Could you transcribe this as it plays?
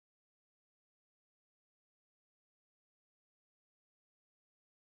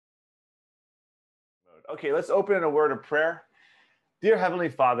Okay, let's open in a word of prayer. Dear Heavenly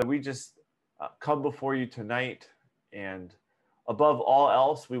Father, we just come before you tonight, and above all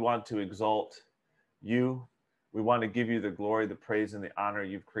else, we want to exalt you. We want to give you the glory, the praise, and the honor.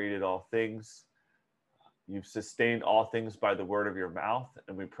 You've created all things. You've sustained all things by the word of your mouth,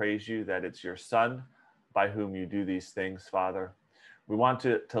 and we praise you that it's your Son by whom you do these things, Father. We want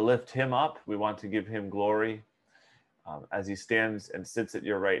to lift him up. We want to give him glory as he stands and sits at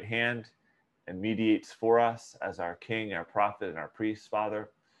your right hand and mediates for us as our King, our prophet, and our priest, Father.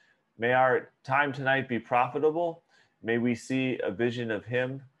 May our time tonight be profitable. May we see a vision of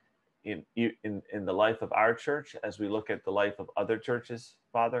him in the life of our church as we look at the life of other churches,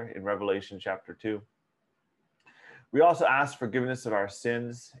 Father, in Revelation chapter 2. We also ask forgiveness of our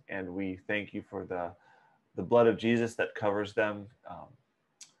sins, and we thank you for the blood of Jesus that covers them.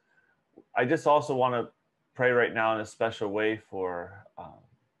 I just also want to pray right now in a special way for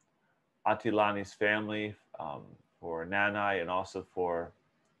Atilani's family, for Nanai, and also for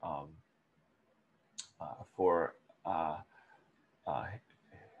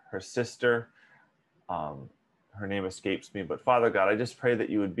her sister. Her name escapes me, but Father God, I just pray that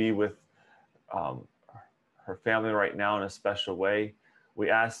you would be with her family right now in a special way. We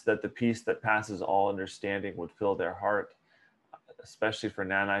ask that the peace that passes all understanding would fill their heart, especially for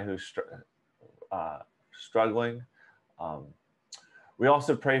Nanai, who's struggling. We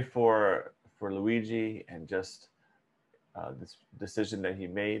also pray for Luigi and just this decision that he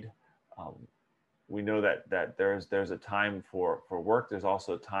made. We know that there's a time for work. There's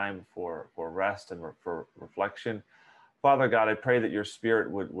also a time for rest and for reflection. Father God, I pray that your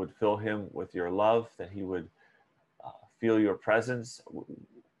spirit would fill him with your love, that he would feel your presence.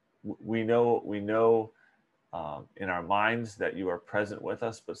 We know in our minds that you are present with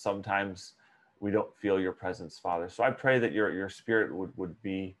us, but sometimes we don't feel your presence, Father. So I pray that your spirit would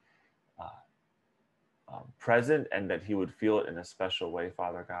be present and that he would feel it in a special way,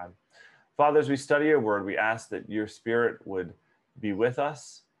 Father God. Father, as we study your word, we ask that your spirit would be with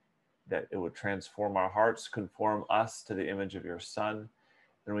us, that it would transform our hearts, conform us to the image of your Son.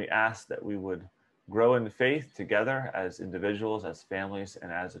 And we ask that we would grow in faith together as individuals, as families,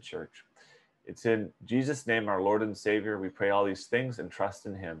 and as a church. It's in Jesus' name, our Lord and Savior, we pray all these things and trust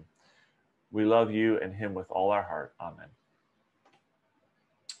in him. We love you and him with all our heart. Amen.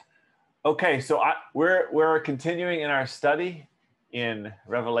 Okay, so we're continuing in our study in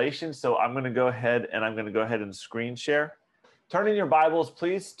Revelation. So I'm going to go ahead and screen share. Turn in your Bibles,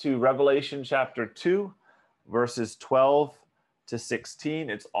 please, to Revelation chapter 2, verses 12 to 16.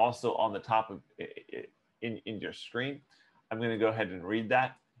 It's also on the top of in your screen. I'm going to go ahead and read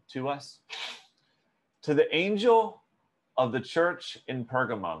that to us. To the angel of the church in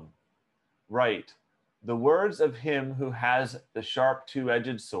Pergamum, write the words of him who has the sharp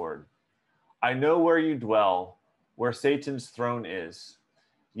two-edged sword. I know where you dwell, where Satan's throne is,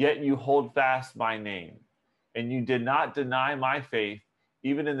 yet you hold fast my name, and you did not deny my faith,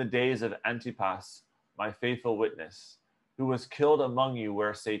 even in the days of Antipas, my faithful witness, who was killed among you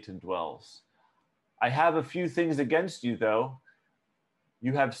where Satan dwells. I have a few things against you, though.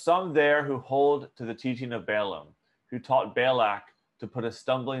 You have some there who hold to the teaching of Balaam, who taught Balak to put a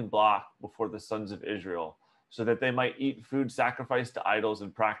stumbling block before the sons of Israel, so that they might eat food sacrificed to idols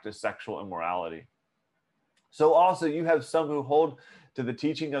and practice sexual immorality. So also you have some who hold to the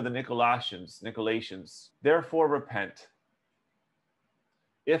teaching of the Nicolaitans. Therefore repent.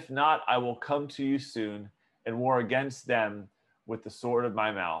 If not, I will come to you soon and war against them with the sword of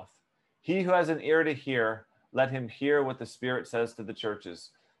my mouth. He who has an ear to hear, let him hear what the Spirit says to the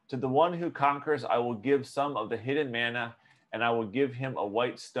churches. To the one who conquers, I will give some of the hidden manna, and I will give him a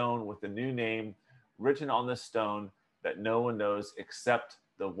white stone with a new name written on the stone that no one knows except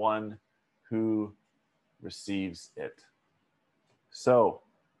the one who receives it. So,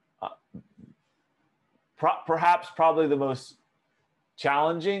 probably the most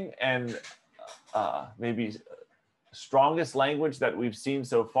challenging and maybe strongest language that we've seen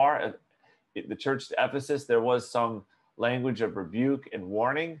so far. At the church to Ephesus, there was some language of rebuke and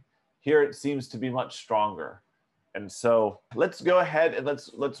warning. Here it seems to be much stronger. And so let's go ahead and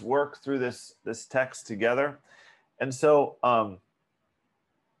let's work through this text together. And so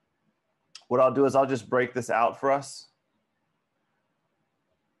what I'll do is I'll just break this out for us.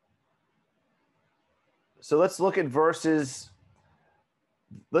 So let's look at verse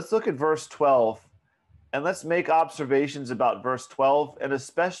 12, and let's make observations about verse 12, and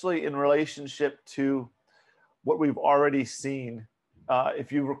especially in relationship to what we've already seen.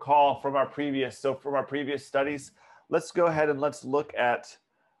 If you recall from our previous studies, let's go ahead and let's look at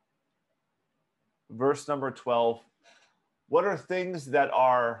verse number 12. What are things that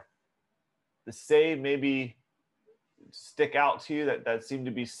are the say maybe stick out to you that seem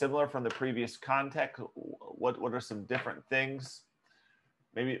to be similar from the previous context? What are some different things?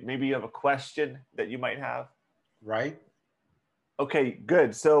 Maybe you have a question that you might have. Right. Okay,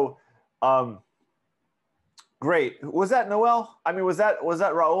 good. So, great. Was that Noel? I mean, was that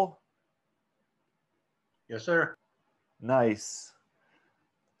Raul? Yes, sir. Nice.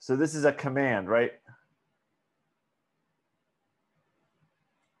 So this is a command, right?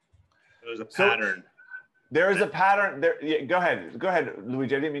 There's a pattern. There is a pattern there. Yeah, go ahead,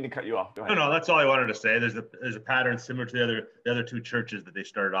 Luigi. I didn't mean to cut you off. Go ahead. No, that's all I wanted to say. There's a pattern similar to the other two churches that they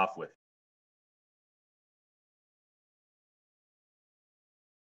started off with.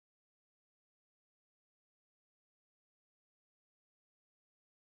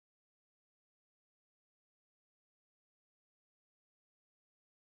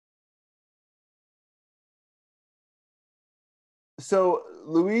 So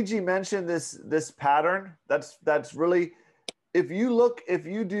Luigi mentioned this pattern. That's really, if you look at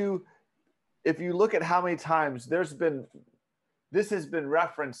how many times this has been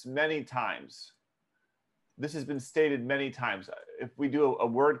referenced many times. This has been stated many times. If we do a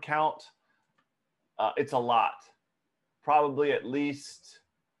word count, it's a lot. Probably at least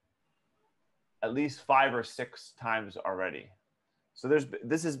 5 or 6 times already. So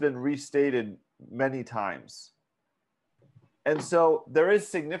this has been restated many times. And so there is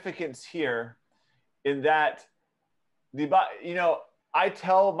significance here in that I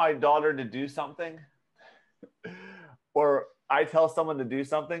tell my daughter to do something or I tell someone to do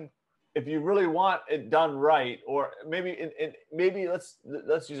something. If you really want it done right, or maybe let's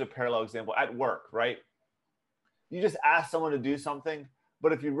use a parallel example at work, right? You just ask someone to do something,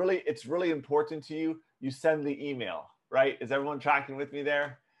 but if it's really important to you, you send the email, right? Is everyone tracking with me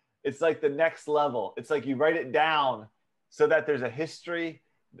there? It's like the next level. It's like you write it down so that there's a history.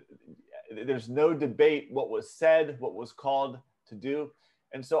 There's no debate what was said, what was called to do.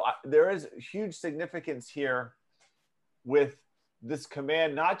 And so there is huge significance here with this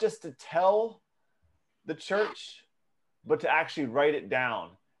command, not just to tell the church, but to actually write it down.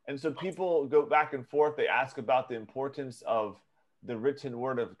 And so people go back and forth. They ask about the importance of the written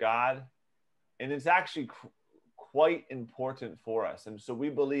word of God. And it's actually quite important for us. And so we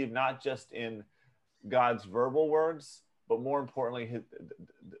believe not just in God's verbal words, but more importantly,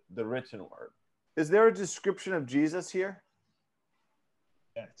 the written word. Is there a description of Jesus here?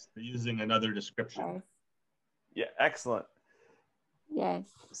 Yes, they're using another description. Yes. Yeah, excellent. Yes.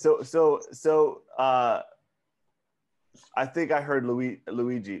 So I think I heard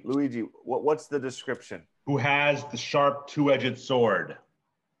Luigi. Luigi, what's the description? Who has the sharp two-edged sword?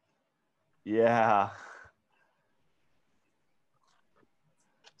 Yeah.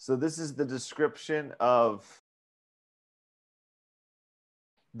 So this is the description of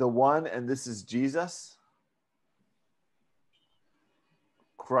the one, and this is Jesus,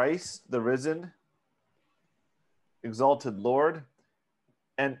 Christ, the risen, exalted Lord,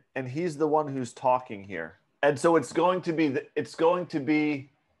 and he's the one who's talking here. And so it's going to be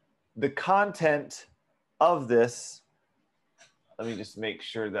the content of this. Let me just make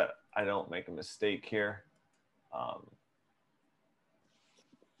sure that I don't make a mistake here.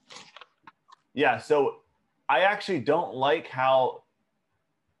 Yeah, so I actually don't like how,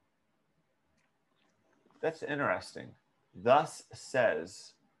 that's interesting. Thus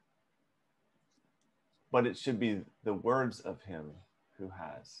says, but it should be the words of him who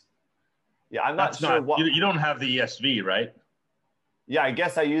has. Yeah, I'm not sure what. You don't have the ESV, right? Yeah, I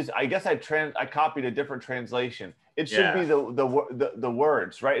guess I copied a different translation. It should be the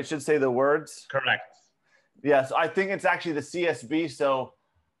words, right? It should say the words. Correct. Yeah, so I think it's actually the CSB. So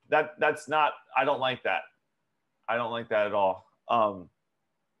that's not. I don't like that. I don't like that at all.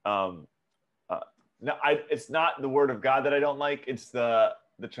 No, it's not the word of God that I don't like. It's the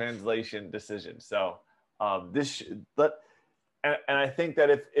translation decision. So and I think that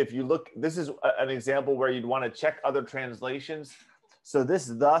if you look, this is an example where you'd want to check other translations. So this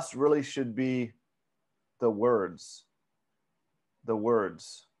thus really should be the words. The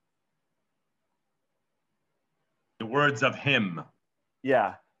words. The words of him.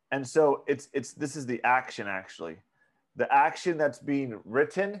 Yeah. And so this is the action actually. The action that's being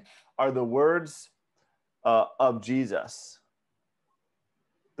written are the words of Jesus.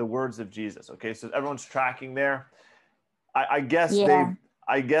 The words of Jesus. Okay, so everyone's tracking there. I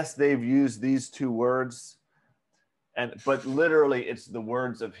guess they've used these two words, but literally it's the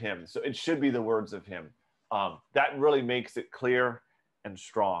words of him. So it should be the words of him. That really makes it clear and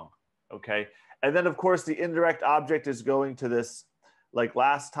strong. Okay, and then of course the indirect object is going to this, like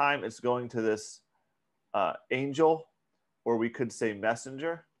last time, it's going to this angel, or we could say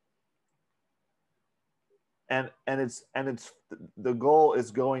messenger. it's the goal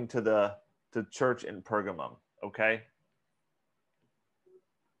is going to the church in Pergamum. Okay.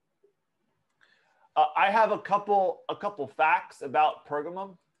 I have a couple facts about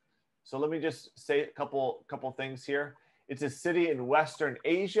Pergamum. So let me just say a couple things here. It's a city in Western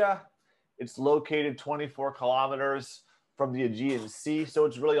Asia. It's located 24 kilometers from the Aegean Sea. So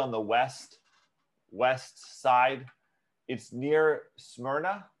it's really on the west side. It's near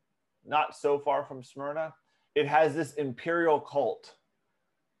Smyrna, not so far from Smyrna. It has this imperial cult,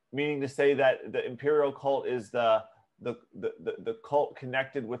 meaning to say that the imperial cult is the cult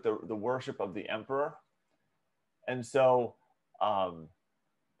connected with the worship of the emperor. And so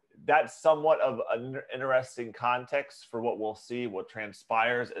that's somewhat of an interesting context for what we'll see, what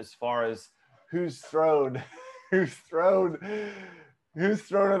transpires as far as whose throne are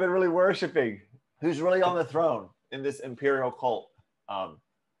they really worshiping? Who's really on the throne in this imperial cult?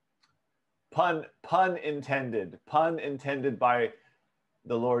 Pun intended by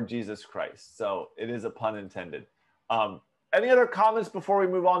the Lord Jesus Christ. So it is a pun intended. Any other comments before we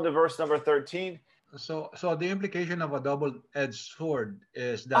move on to verse number 13? So the implication of a double-edged sword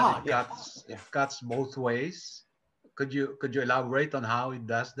is that it cuts both ways. Could you elaborate on how it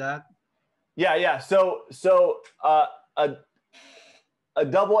does that? Yeah. So a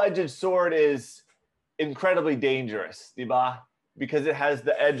double-edged sword is incredibly dangerous, diba? Because it has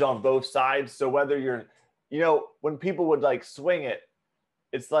the edge on both sides. So whether you're, when people would like swing it,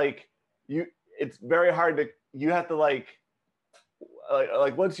 it's like it's very hard to, you have to like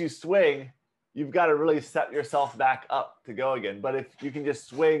once you swing, you've got to really set yourself back up to go again. But if you can just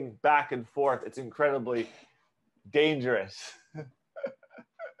swing back and forth, it's incredibly dangerous.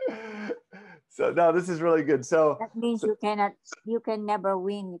 So no, this is really good. So that means you can never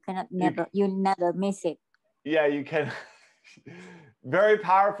win. You'll never miss it. Yeah, you can. Very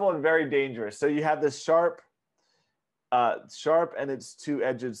powerful and very dangerous. So you have this sharp and its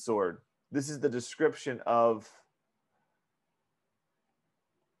two-edged sword. This is the description of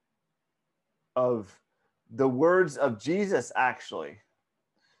the words of Jesus, actually.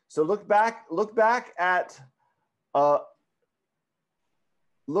 So look back at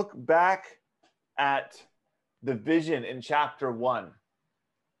the vision in chapter 1.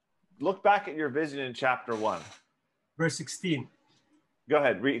 Look back at your vision in chapter 1. Verse 16. Go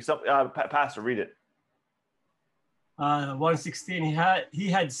ahead, read. Pastor, read it. 1:16. He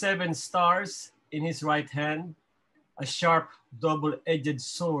had 7 stars in his right hand. A sharp double-edged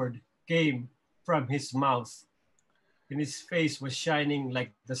sword came from his mouth, and his face was shining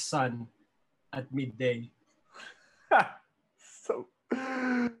like the sun at midday. So,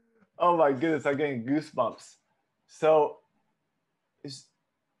 oh my goodness, I'm getting goosebumps. So,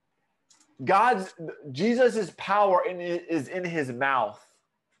 Jesus's power is in his mouth,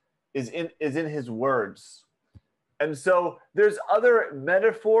 is in his words. And so there's other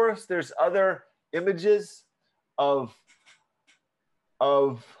metaphors, there's other images of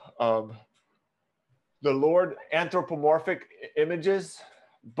the Lord, anthropomorphic images,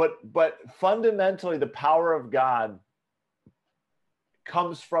 but fundamentally the power of God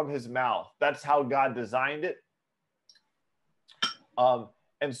comes from his mouth. That's how God designed it.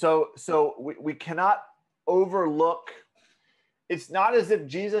 And so we cannot overlook. It's not as if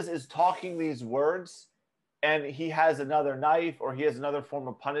Jesus is talking these words and he has another knife or he has another form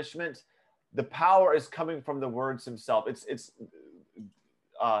of punishment. The power is coming from the words himself.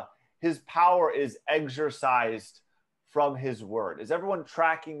 His power is exercised from his word. Is everyone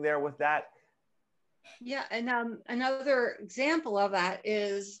tracking there with that? Yeah, and another example of that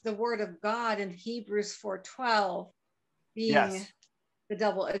is the word of God in Hebrews 4:12 being the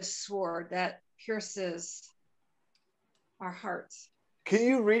double-edged sword that pierces our hearts. Can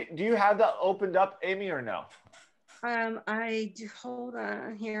you read? Do you have that opened up, Amy, or no? I do. Hold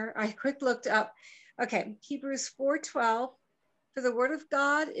on here. I quick looked up. Okay, Hebrews 4:12. For the word of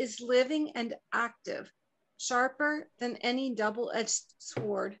God is living and active, sharper than any double-edged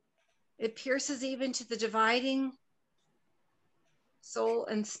sword. It pierces even to the dividing soul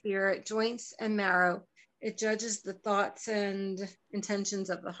and spirit, joints and marrow. It judges the thoughts and intentions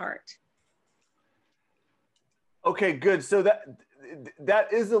of the heart. Okay, good. So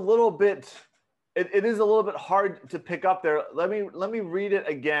that is a little bit. It is a little bit hard to pick up there. Let me read it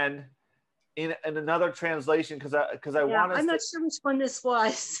again in another translation because I want to. I'm not sure which one this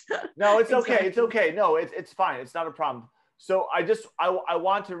was. No, it's exactly. Okay. It's okay. No, it's fine. It's not a problem. So I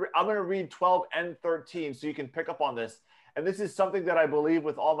want to. I'm going to read 12 and 13 so you can pick up on this. And this is something that I believe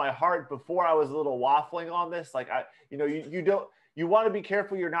with all my heart. Before I was a little waffling on this, like you want to be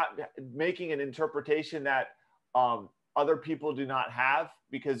careful you're not making an interpretation that other people do not have,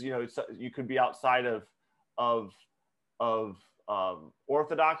 because you could be outside of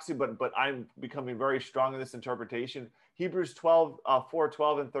orthodoxy, but I'm becoming very strong in this interpretation. Hebrews 12, 4,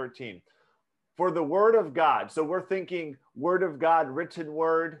 12, and 13. For the word of God, so we're thinking word of God, written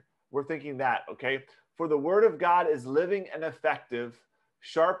word, we're thinking that, okay? For the word of God is living and effective,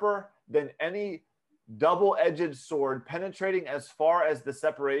 sharper than any double-edged sword, penetrating as far as the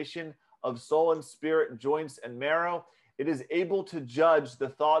separation of soul and spirit, joints and marrow. It is able to judge the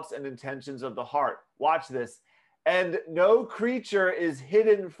thoughts and intentions of the heart. Watch this. And no creature is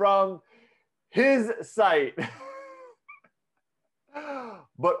hidden from his sight.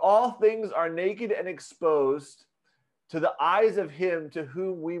 But all things are naked and exposed to the eyes of him to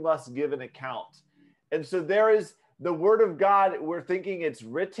whom we must give an account. And so there is the word of God. We're thinking it's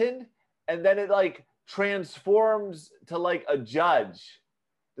written, and then it like transforms to like a judge.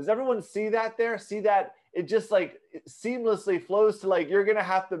 Does everyone see that there? See that it just like it seamlessly flows to like you're gonna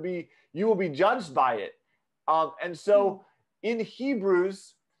have to be, you will be judged by it. And so in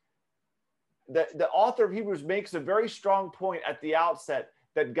Hebrews, the author of Hebrews makes a very strong point at the outset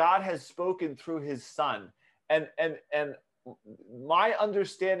that God has spoken through his son. And my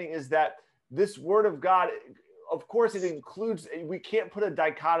understanding is that this word of God, of course, it includes, we can't put a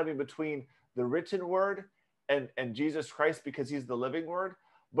dichotomy between the written word and Jesus Christ because he's the living word.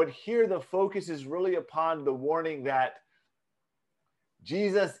 But here the focus is really upon the warning that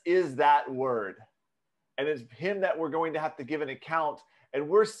Jesus is that word. And it's him that we're going to have to give an account. And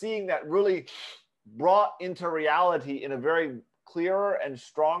we're seeing that really brought into reality in a very clearer and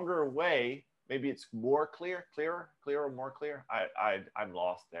stronger way. Maybe it's more clearer, more clear. I'm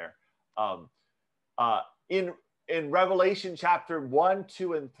lost there. In Revelation chapter 1,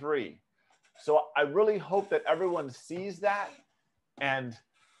 2, and 3. So I really hope that everyone sees that, and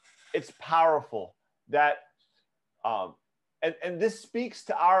it's powerful that, and this speaks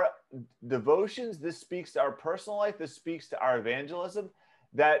to our devotions. This speaks to our personal life. This speaks to our evangelism.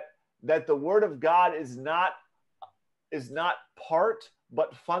 That the word of God is not part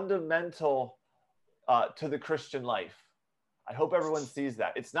but fundamental to the Christian life. I hope everyone sees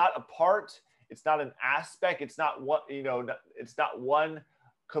that. It's not a part. It's not an aspect. It's not what, it's not one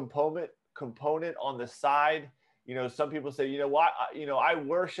component on the side. Some people say, I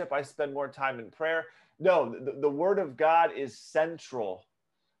worship, I spend more time in prayer. No, the word of God is central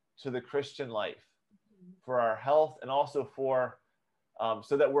to the Christian life for our health and also for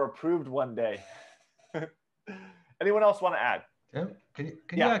so that we're approved one day. Anyone else want to add? Yeah. Can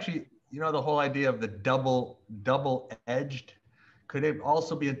you actually, the whole idea of the double-edged, could it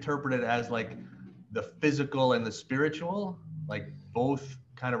also be interpreted as like the physical and the spiritual, like both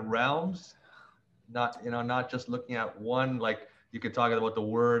kind of realms? Not just looking at one, like you could talk about the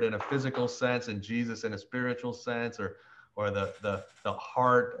word in a physical sense and Jesus in a spiritual sense, or the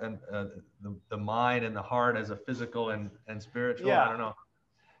heart and the mind and the heart as a physical and spiritual. Yeah. I don't know.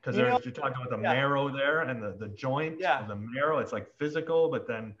 Because you're talking about the marrow there and the joint of the marrow. It's like physical, but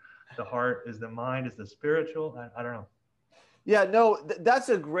then the heart is the mind, is the spiritual. I don't know. Yeah, no, that's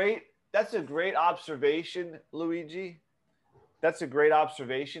a great observation, Luigi. That's a great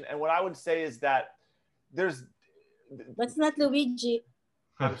observation. And what I would say is that that's not Luigi.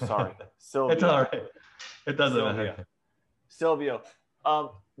 I'm sorry, Silvio. It's all right. It doesn't matter. Silvio.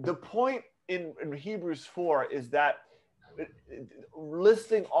 The point in Hebrews 4 is that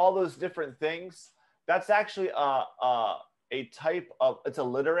listing all those different things, that's actually a type of, it's a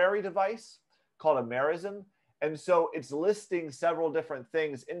literary device called a merism. And so it's listing several different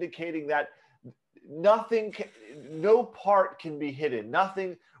things, indicating that no part can be hidden.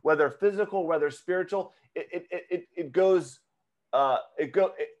 Nothing, whether physical, whether spiritual,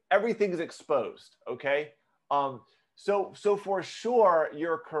 everything's exposed. Okay. So for sure,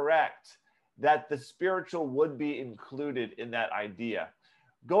 you're correct that the spiritual would be included in that idea.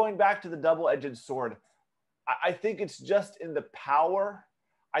 Going back to the double-edged sword, I think it's just in the power.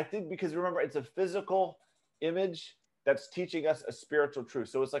 I think because remember, it's a physical image that's teaching us a spiritual truth.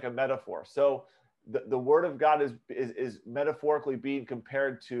 So it's like a metaphor. So the word of God is metaphorically being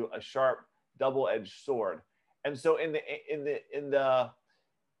compared to a sharp double-edged sword. And so in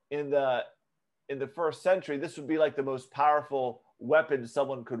the first century, this would be like the most powerful weapon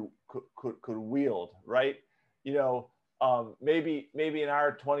someone could wield, right? Maybe in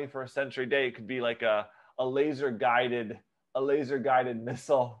our 21st century day, it could be like a laser guided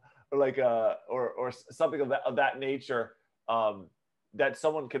missile, or like or something of that nature, that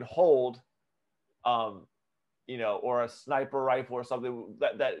someone can hold, or a sniper rifle or something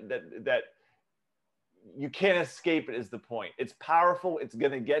that you can't escape it, is the point. It's powerful. It's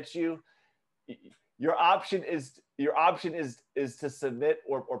going to get you. Your option is to submit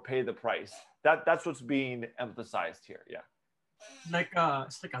or pay the price. That's what's being emphasized here. Yeah.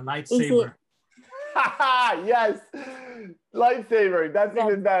 It's like a lightsaber. Yes, lightsaber. That's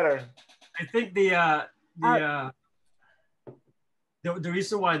even better. I think the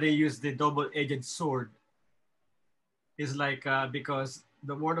reason why they use the double-edged sword is like because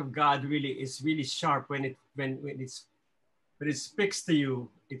the word of God really is really sharp when it speaks to you.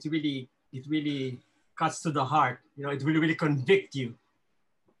 It really cuts to the heart. You know, it will really convict you.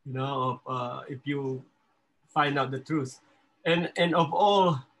 You know, if you find out the truth. And of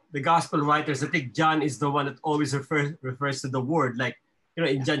all the gospel writers, I think John is the one that always refers to the word. Like, you know,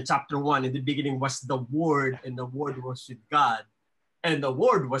 in John chapter 1, in the beginning was the word, and the word was with God, and the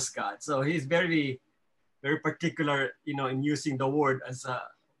word was God. So he's very, very particular, you know, in using the word as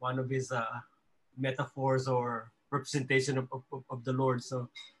one of his metaphors or representation of the Lord. So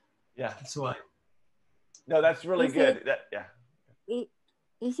yeah, that's why. No, that's really good.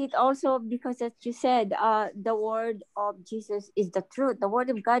 Is it also because, as you said, the word of Jesus is the truth. The word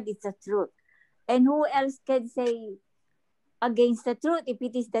of God is the truth. And who else can say against the truth if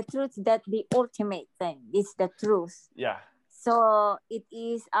it is the truth? That the ultimate thing is the truth. Yeah. So it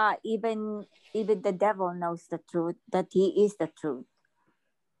is even the devil knows the truth, that he is the truth.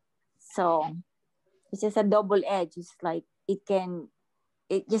 So it's just a double edge. It's like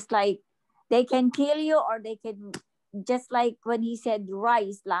just like they can kill you, or they can, just like when he said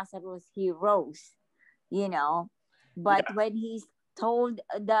rise, Lazarus, he rose, you know. But when he told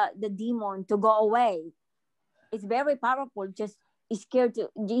the demon to go away, it's very powerful. Just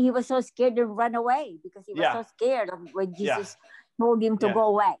he was so scared to run away because he was so scared of when Jesus told him to go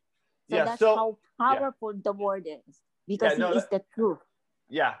away. So that's how powerful the word is, because he is the truth.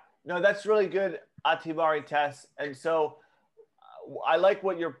 Yeah, no, that's really good, Atibari Tess. And so I like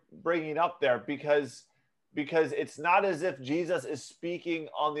what you're bringing up there, because it's not as if Jesus is speaking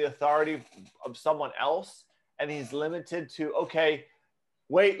on the authority of someone else and he's limited to, okay,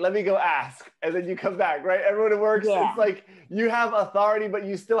 wait, let me go ask, and then you come back, right? Everyone works. It's like you have authority, but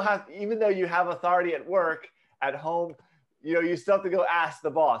you still have, even though you have authority at work, at home, you know, you still have to go ask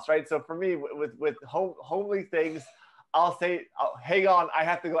the boss, right? So for me, with homely things, I'll say, oh, hang on, I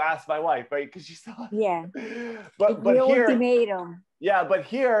have to go ask my wife, right? Because she's still, but here, ultimatum. Yeah, but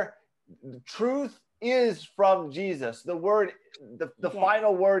here, truth is from Jesus. The word, the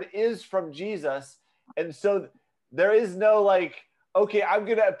final word is from Jesus, and so there is no like, okay, I'm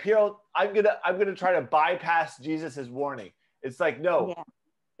gonna appeal. I'm gonna try to bypass Jesus's warning. It's like, no,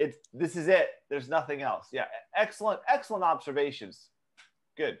 this is it. There's nothing else. Yeah, excellent observations.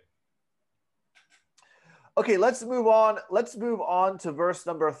 Good. Okay, let's move on. Let's move on to verse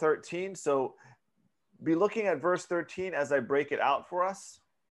number 13. So be looking at verse 13 as I break it out for us.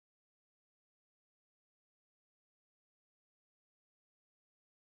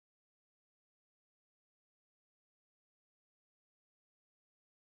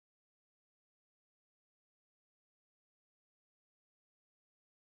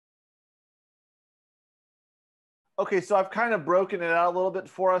 Okay, so I've kind of broken it out a little bit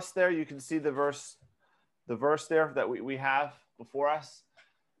for us there. You can see the verse there that we have before us.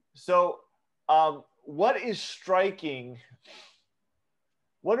 So what is striking?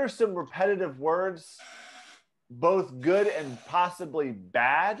 What are some repetitive words, both good and possibly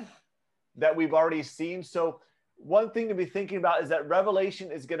bad, that we've already seen? So one thing to be thinking about is that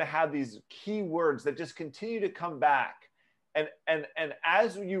Revelation is going to have these key words that just continue to come back. And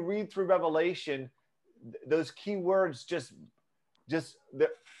as you read through Revelation, those key words just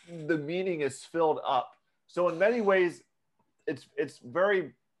the meaning is filled up. So in many ways, it's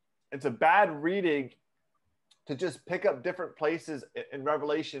a bad reading to just pick up different places in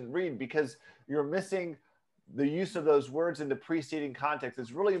Revelation and read, because you're missing the use of those words in the preceding context.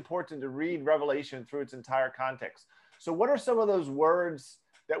 It's really important to read Revelation through its entire context. So what are some of those words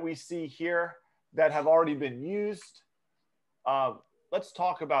that we see here that have already been used? Let's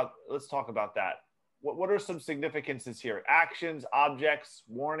talk about that. What are some significances here? Actions, objects,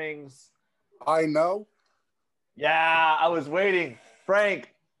 warnings. I know. Yeah, I was waiting.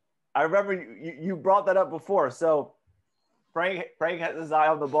 Frank, I remember you brought that up before. So Frank has his eye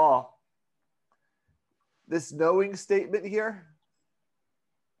on the ball. This knowing statement here.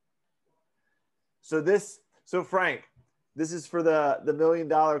 So Frank, this is for the $1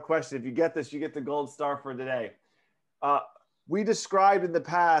 million question. If you get this, you get the gold star for today. We described in the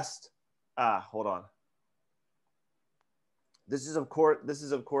past, hold on. This is of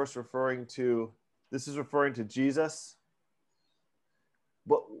course referring to Jesus.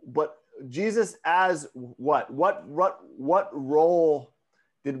 But Jesus as what role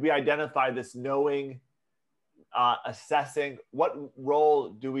did we identify this knowing assessing. What role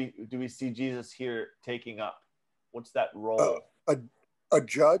do we see Jesus here taking up? What's that role? A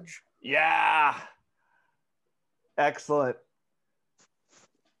judge. Yeah. Excellent.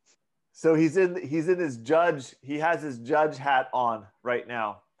 So he's in his judge. He has his judge hat on right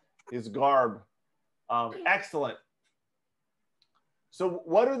now, his garb. Excellent. So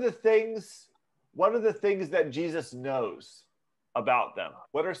what are the things that Jesus knows about them?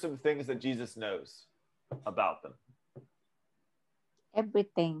 What are some things that Jesus knows about them?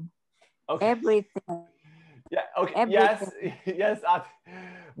 Everything. Okay. Everything. Yeah. Okay. Everything. Yes.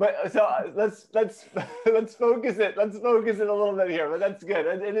 But so let's focus it. Let's focus it a little bit here. But that's good.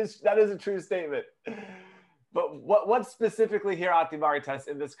 That is a true statement. But what specifically here, Atimaritas,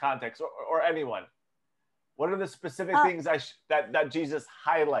 in this context, or anyone? What are the specific things that Jesus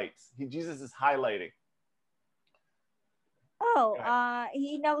highlights? Jesus is highlighting.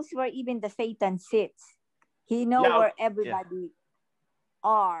 He knows where even the Satan sits. He knows where everybody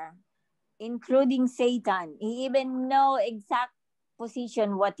are, including Satan. He even know exact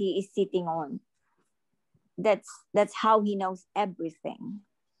position what he is sitting on. That's how he knows everything.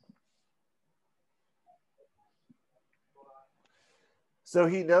 So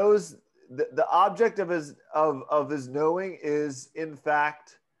he knows the object of his knowing is in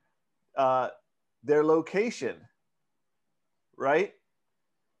fact their location, right?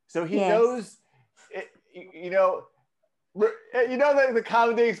 So he knows it, the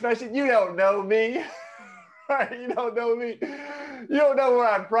comedy expression, you don't know me. Right? You don't know me. You don't know where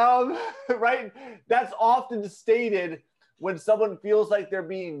I'm from. Right? That's often stated when someone feels like they're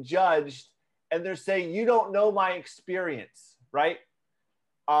being judged and they're saying, you don't know my experience, right?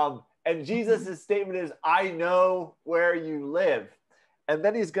 And Jesus' statement is, I know where you live. And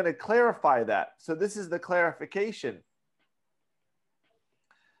then he's going to clarify that. So this is the clarification.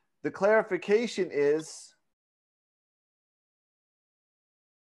 The clarification is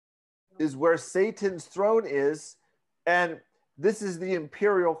where Satan's throne is, and this is the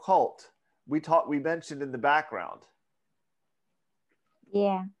imperial cult we mentioned in the background.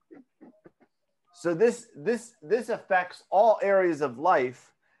 Yeah. So this affects all areas of life.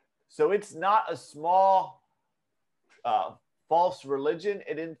 So it's not a small false religion.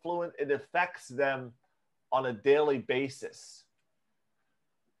 It affects them on a daily basis.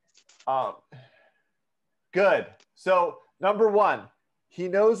 Good. So number one, he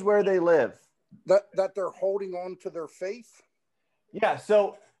knows where they live. That they're holding on to their faith? Yeah,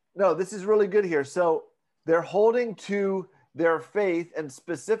 so no, this is really good here. So they're holding to their faith, and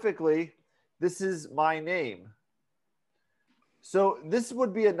specifically, this is my name. So this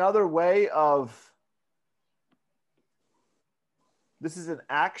would be another way of, this is an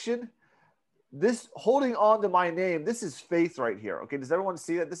action. This holding on to my name, this is faith right here. Okay, does everyone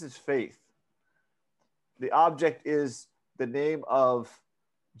see that? This is faith. The object is the name of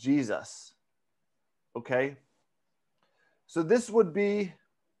Jesus. Okay. So this would be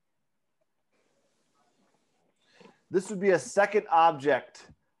a second object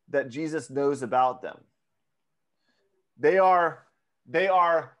that Jesus knows about them. They are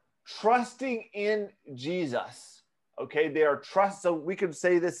trusting in Jesus. Okay, they are so we could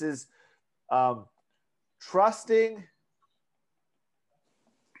say this is trusting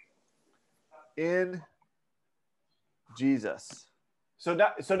in Jesus. So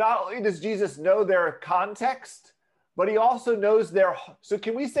not only does Jesus know their context, but he also knows so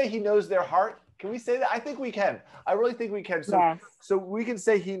can we say he knows their heart? Can we say that? I think we can. I really think we can. So we can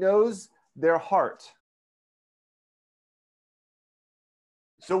say he knows their heart.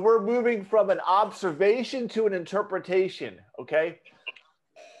 So we're moving from an observation to an interpretation, okay?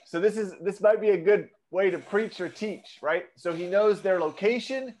 So this might be a good way to preach or teach, right? So he knows their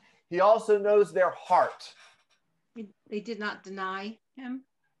location. He also knows their heart. They did not deny him.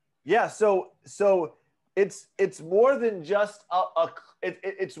 Yeah. So it's more than just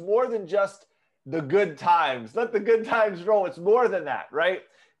it's more than just the good times. Let the good times roll. It's more than that, right?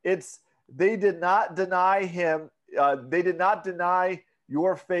 They did not deny him. They did not deny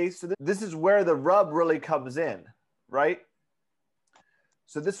your faith. So this is where the rub really comes in, right?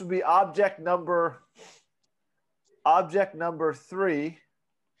 So this would be object number 3.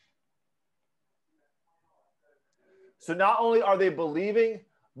 So not only are they believing,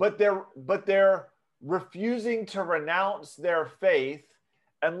 but they're refusing to renounce their faith.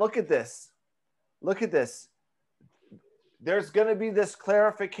 And look at this. Look at this. There's going to be this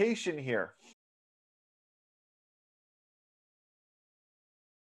clarification here.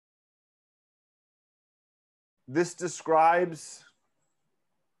 This describes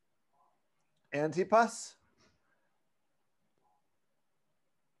Antipas.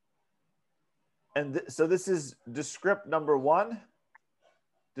 And so this is description number one.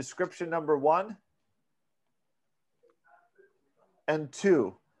 And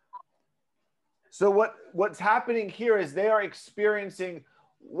 2. So what's happening here is they are experiencing,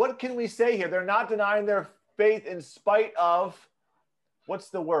 what can we say here? They're not denying their faith in spite of, what's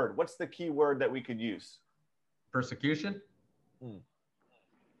the word? What's the key word that we could use? Persecution?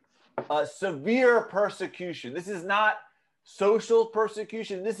 Severe persecution. This is not social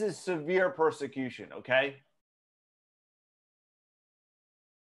persecution. This is severe persecution, okay?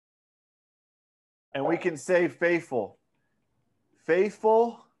 And we can say faithful.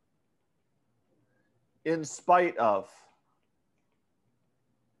 Faithful in spite of.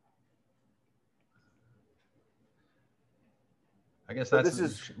 I guess So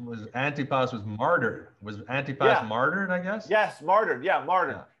was Antipas was martyred. Was Antipas martyred, I guess? Yes, martyred. Yeah,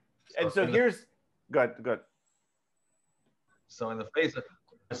 martyred. Yeah. And so here's, good. So in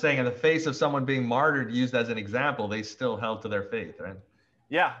the face of someone being martyred, used as an example, they still held to their faith, right?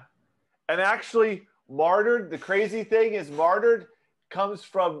 Yeah. And actually, martyred, the crazy thing is martyred comes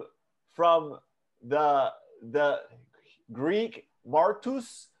from the Greek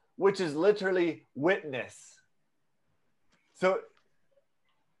martus, which is literally witness. So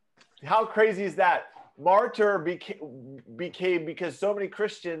how crazy is that? Martyr became because so many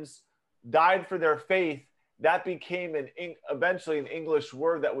Christians died for their faith. That became eventually an English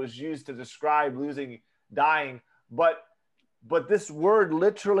word that was used to describe dying. But this word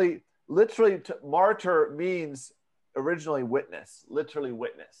literally martyr means originally witness, literally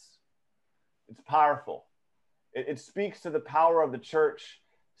witness. It's powerful. It speaks to the power of the church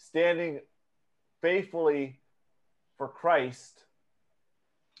standing faithfully for Christ,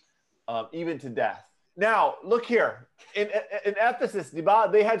 even to death. Now, look here. In Ephesus,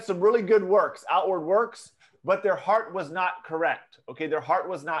 they had some really good works, outward works, but their heart was not correct. Okay, their heart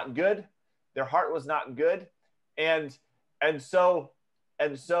was not good. And so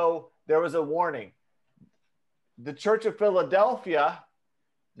there was a warning. The Church of Philadelphia,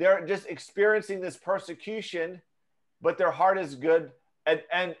 they're just experiencing this persecution, but their heart is good, and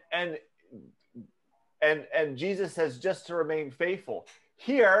Jesus says just to remain faithful.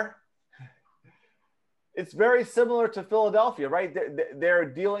 Here, it's very similar to Philadelphia, right? They're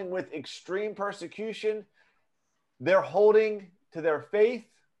dealing with extreme persecution. They're holding to their faith.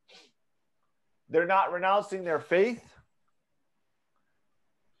 They're not renouncing their faith.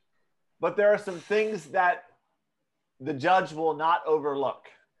 But there are some things that the judge will not overlook.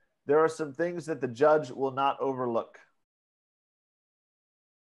 There are some things that the judge will not overlook.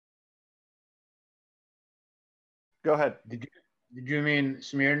 Go ahead. Did you mean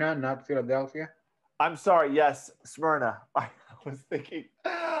Smyrna, not Philadelphia? I'm sorry. Yes, Smyrna. I was thinking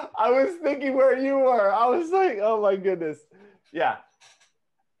where you were. I was like, oh my goodness. Yeah.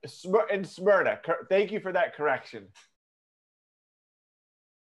 In Smyrna. Thank you for that correction.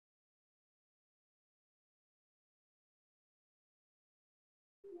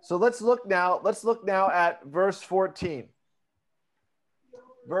 So let's look now at verse 14.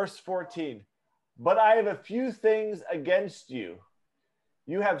 Verse 14. But I have a few things against you.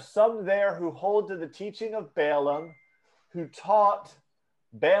 You have some there who hold to the teaching of Balaam, who taught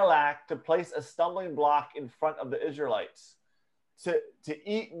Balak to place a stumbling block in front of the Israelites, to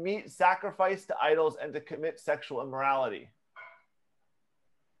eat meat sacrificed to idols and to commit sexual immorality.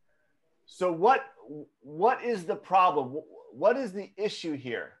 So what is the problem? What is the issue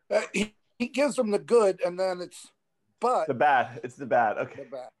here? He gives them the good, and then it's the bad. It's the bad. Okay. The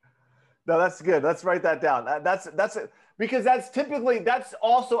bad. No, that's good. Let's write that down. That's because that's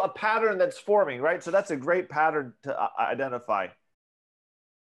also a pattern that's forming, right? So that's a great pattern to identify.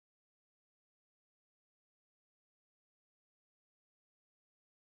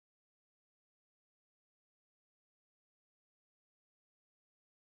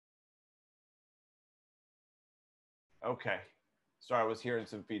 Okay. Sorry, I was hearing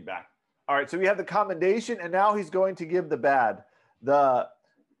some feedback. All right, so we have the commendation, and now he's going to give the bad, the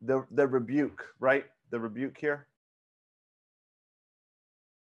rebuke, right? The rebuke here.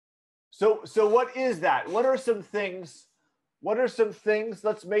 So what is that? What are some things?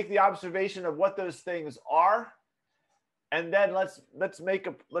 Let's make the observation of what those things are, and then let's make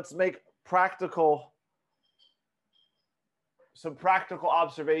some practical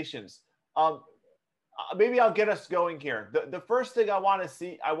observations. Maybe I'll get us going here. The first thing I want us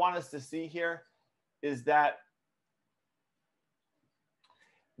to see here is that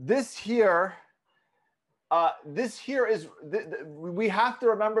this here is, we have to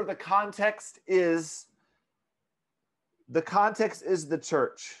remember the context is the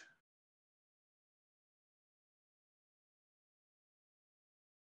church.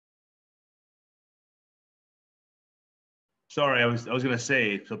 Sorry, I was going to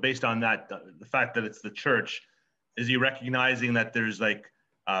say, so based on that, the fact that it's the church, is he recognizing that there's like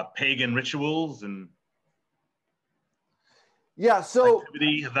pagan rituals and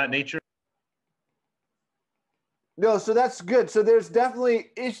activity of that nature? No, so that's good. So there's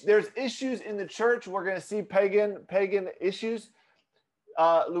definitely there's issues in the church. We're going to see pagan issues,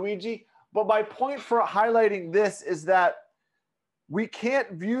 Luigi. But my point for highlighting this is that we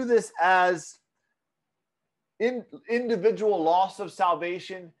can't view this as individual loss of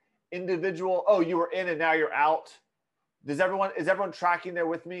salvation, individual, oh, you were in and now you're out. Is everyone tracking there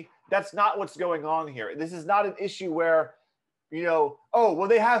with me? That's not what's going on here. This is not an issue where, oh, well,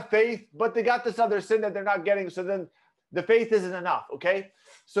 they have faith, but they got this other sin that they're not getting. So then the faith isn't enough. Okay.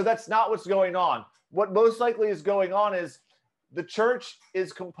 So that's not what's going on. What most likely is going on is the church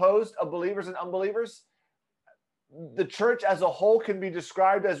is composed of believers and unbelievers. The church as a whole can be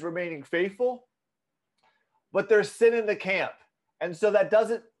described as remaining faithful, but there's sin in the camp. And so that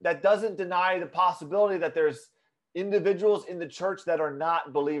doesn't deny the possibility that there's individuals in the church that are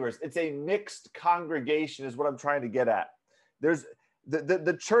not believers. It's a mixed congregation is what I'm trying to get at. There's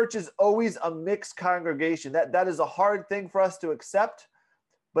the church is always a mixed congregation. That is a hard thing for us to accept,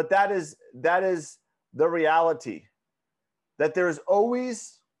 but that is the reality. That there's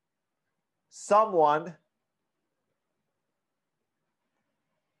always someone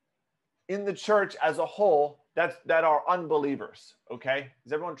in the church as a whole that are unbelievers. Okay,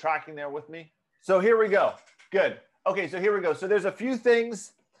 is everyone tracking there with me? So here we go. Good. Okay, so here we go. So there's a few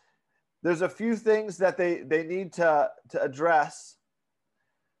things. There's a few things that they need to address.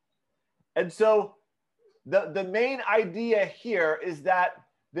 And so the main idea here is that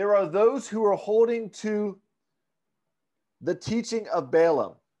there are those who are holding to the teaching of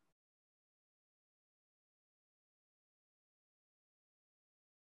Balaam.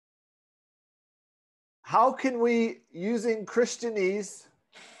 How can we, using Christianese,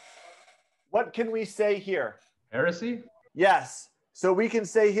 what can we say here? Heresy? Yes. So we can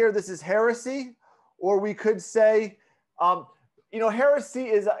say here, this is heresy, or we could say, heresy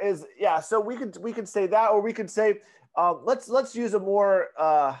is yeah. So we could say that, or we could say, let's use a more,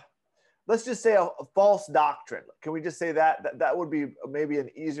 let's just say a false doctrine. Can we just say that? That would be maybe an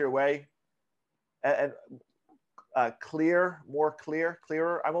easier way, and clear, more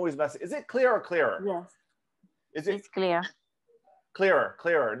clearer. I'm always messing. Is it clear or clearer? Yes. It's clear.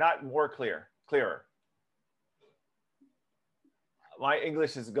 Clearer, not more clear. Clearer. My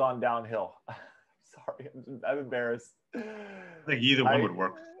English has gone downhill. Sorry, I'm embarrassed. I think either one would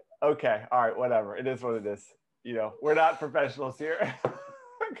work. Okay, all right, whatever. It is what it is. We're not professionals here.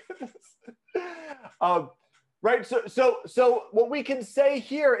 Right. So what we can say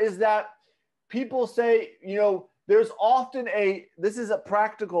here is that people say, there's often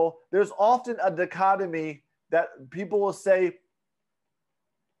there's often a dichotomy that people will say,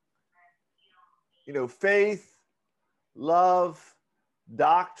 faith, love,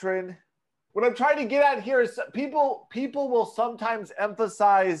 doctrine. What I'm trying to get at here is people will sometimes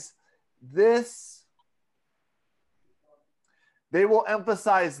emphasize this. They will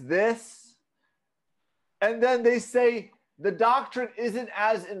emphasize this. And then they say the doctrine isn't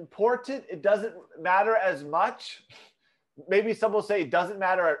as important. It doesn't matter as much. Maybe some will say it doesn't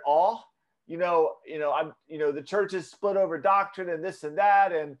matter at all. The church is split over doctrine and this and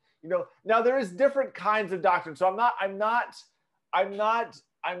that. And, now there is different kinds of doctrine. So I'm not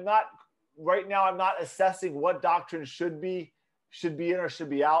right now, I'm not assessing what doctrine should be in or should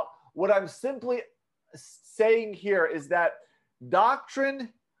be out. What I'm simply saying here is that doctrine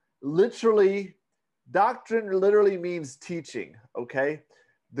literally means teaching. Okay.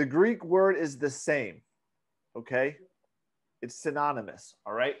 The Greek word is the same. Okay. It's synonymous.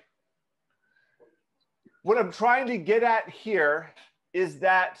 All right. What I'm trying to get at here is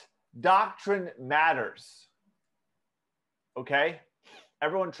that doctrine matters. Okay?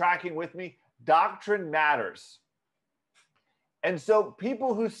 Everyone tracking with me? Doctrine matters. And so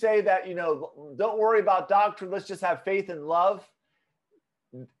people who say that, don't worry about doctrine, let's just have faith and love.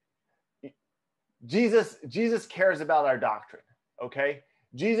 Jesus cares about our doctrine. Okay?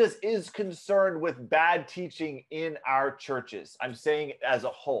 Jesus is concerned with bad teaching in our churches. I'm saying as a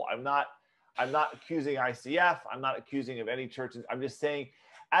whole. I'm not accusing ICF. I'm not accusing of any churches. I'm just saying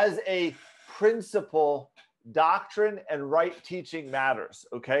as a principle, doctrine and right teaching matters.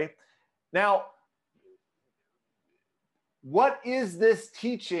 Okay. Now, what is this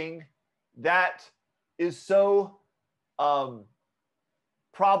teaching that is so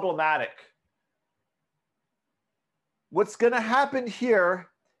problematic? What's going to happen here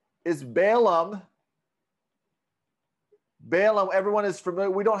is Balaam, everyone is familiar.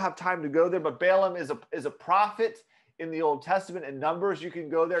 We don't have time to go there, but Balaam is a prophet in the Old Testament in Numbers. You can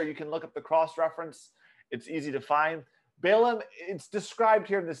go there. You can look up the cross-reference. It's easy to find. Balaam, it's described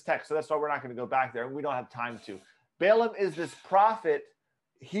here in this text, so that's why we're not going to go back there, and we don't have time to. Balaam is this prophet.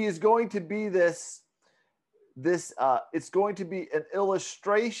 He is going to be it's going to be an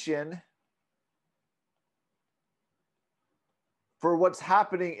illustration for what's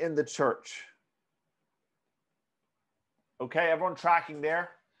happening in the church. Okay, everyone tracking there?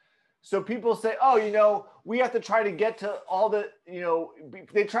 So people say, oh, we have to try to get to all the,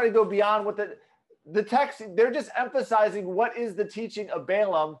 they try to go beyond what the text, they're just emphasizing what is the teaching of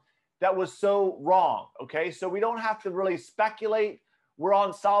Balaam that was so wrong, okay? So we don't have to really speculate. We're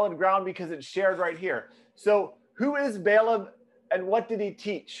on solid ground because it's shared right here. So who is Balaam and what did he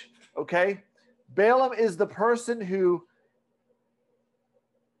teach, okay? Balaam is the person who,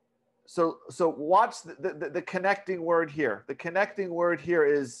 so watch the connecting word here. The connecting word here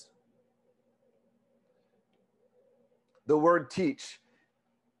is the word teach,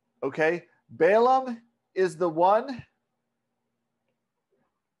 okay? Balaam is the one,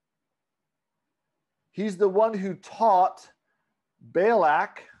 he's the one who taught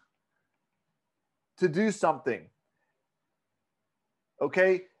Balak to do something.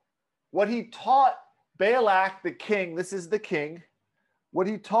 Okay? What he taught Balak, the king, this is the king, what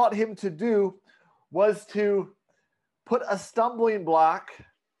he taught him to do was to put a stumbling block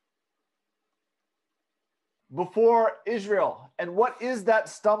before Israel. And what is that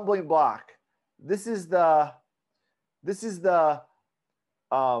stumbling block? This is the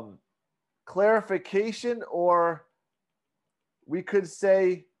clarification, or we could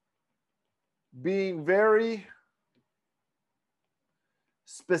say being very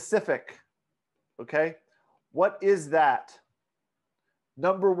specific. Okay? What is that?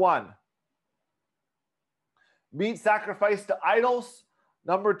 Number one, meat sacrificed to idols.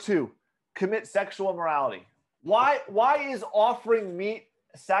 Number two, commit sexual immorality. Why is offering meat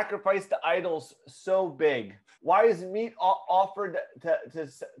sacrificed to idols so big? Why is meat offered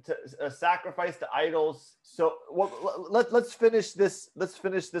to sacrifice to idols? So let's finish this. Let's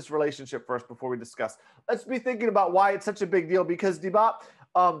finish this relationship first before we discuss. Let's be thinking about why it's such a big deal, because Dibat,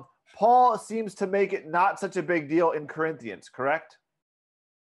 Paul seems to make it not such a big deal in Corinthians, correct?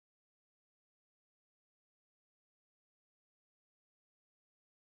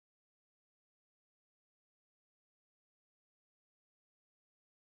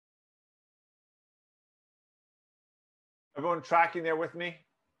 Everyone tracking there with me?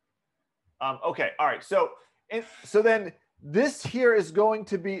 Okay, all right. So then this here is going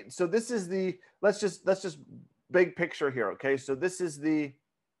to be, so this is the, let's just big picture here, okay? So this is the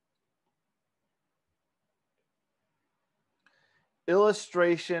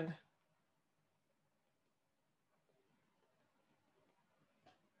illustration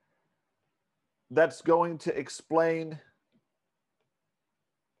that's going to explain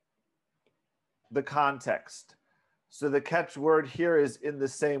the context. So the catchword here is in the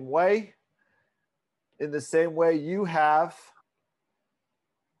same way. In the same way, you have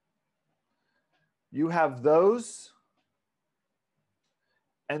those,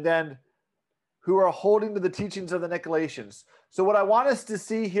 and then who are holding to the teachings of the Nicolaitans. So what I want us to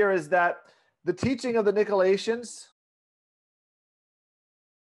see here is that the teaching of the Nicolaitans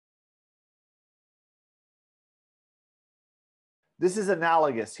this is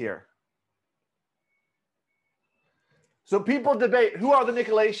analogous here. So people debate, who are the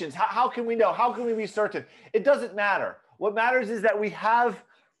Nicolaitans? How can we know? How can we be certain? It doesn't matter. What matters is that we have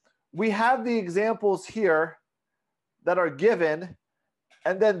the examples here that are given,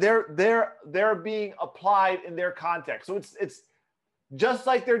 and then they're being applied in their context. So it's just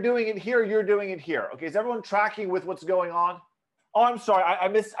like they're doing it here, you're doing it here. Okay, is everyone tracking with what's going on? Oh, I'm sorry, I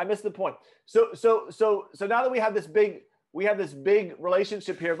missed the point. So now that we have this big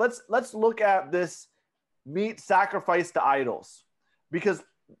relationship here, let's look at this meat sacrificed to idols, because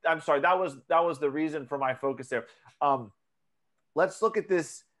I'm sorry, that was the reason for my focus there. Let's look at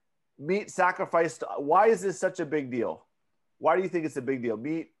this meat sacrificed. Why is this such a big deal? Why do you think it's a big deal?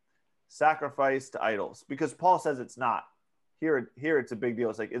 Meat sacrificed to idols, because Paul says it's not. Here it's a big deal.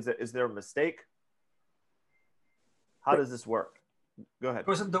 It's like, is there a mistake? How does this work? Go ahead.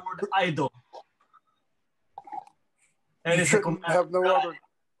 Because of the word idol, and You it's shouldn't have no other.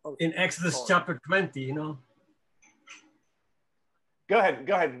 in Exodus chapter 20, you know. Go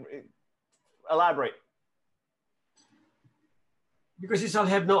ahead. Elaborate. Because you shall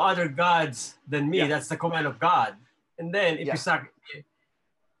have no other gods than me. Yeah. That's the command of God. And then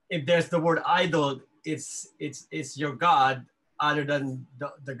if there's the word idol, it's your God other than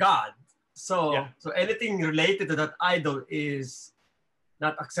the God. So anything related to that idol is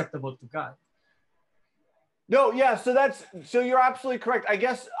not acceptable to God. No, yeah. So you're absolutely correct. I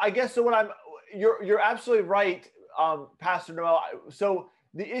guess so. You're absolutely right, Pastor Noel. So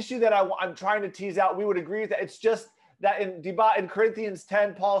the issue that I'm trying to tease out, we would agree with that. It's just that in Corinthians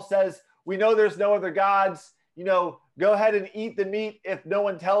 10, Paul says, we know there's no other gods. Go ahead and eat the meat if no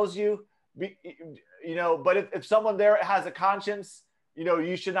one tells you. But if someone there has a conscience,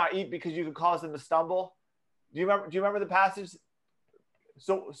 you should not eat because you could cause them to stumble. Do you remember the passage?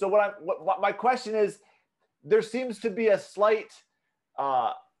 So what my question is, there seems to be a slight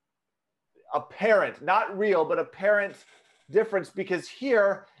apparent, not real, but apparent difference, because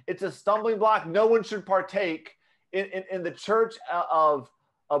here it's a stumbling block. No one should partake in the church of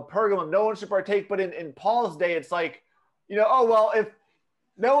Pergamum. No one should partake. But in Paul's day, it's like, oh, well, if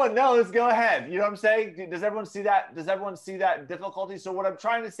no one knows, go ahead. You know what I'm saying? Does everyone see that? Does everyone see that difficulty? So what I'm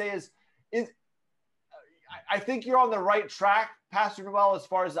trying to say is I think you're on the right track, Pastor Noel, as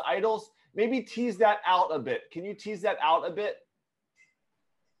far as the idols. Maybe tease that out a bit. Can you tease that out a bit?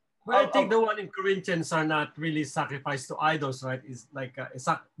 Well, I think the one in Corinthians are not really sacrificed to idols, right? It's like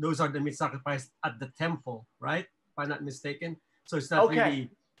those are the meat sacrificed at the temple, right? If I'm not mistaken. So it's not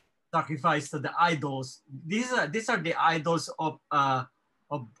really sacrificed to the idols. These are the idols of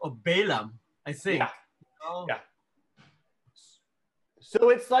Balaam, I think. Yeah. Yeah.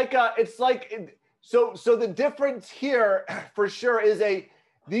 So so the difference here for sure is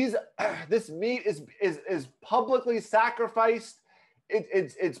this meat is publicly sacrificed.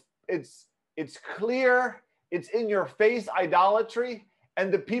 It's clear. It's in your face idolatry,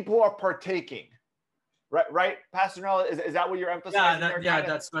 and the people are partaking. Right, Pastor Noel, is that what you're emphasizing?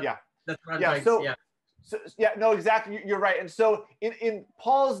 That's what. Yeah, that's what. Yeah. No, exactly. You're right. And so in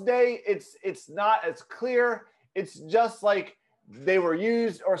Paul's day, it's not as clear. It's just like they were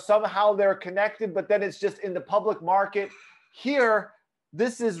used or somehow they're connected, but then it's just in the public market. Here,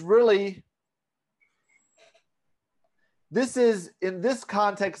 this is in this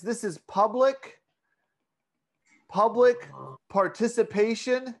context, this is public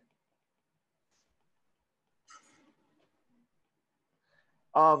participation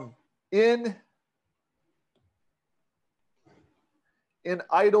in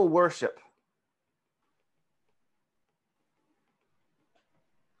idol worship.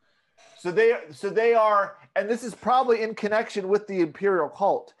 So they are, and this is probably in connection with the imperial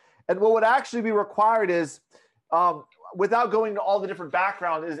cult. And what would actually be required is, without going to all the different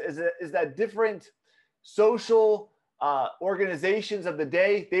background, is that different social organizations of the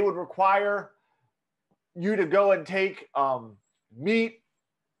day, they would require you to go and take meat,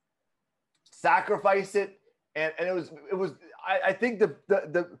 sacrifice it, and it was I think the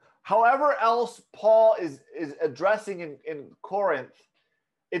however else Paul is addressing in Corinth,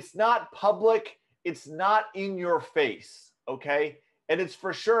 it's not public, it's not in your face, okay? And it's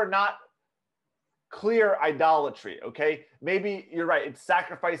for sure not clear idolatry, okay? Maybe you're right, it's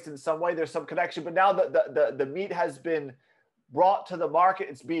sacrificed in some way, there's some connection, but now the meat has been brought to the market,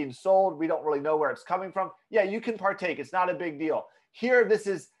 it's being sold, we don't really know where it's coming from. Yeah, you can partake, it's not a big deal. Here, this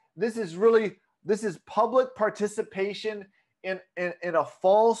is public participation in a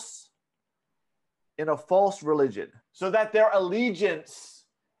false religion, so that their allegiance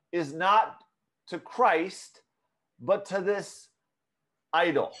is not to Christ, but to this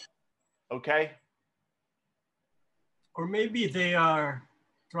idol, okay? Or maybe they are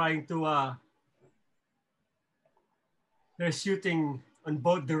trying to, they're shooting on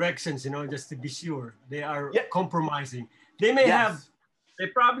both directions, just to be sure. They are compromising. They may they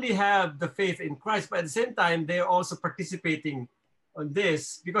probably have the faith in Christ, but at the same time, they're also participating on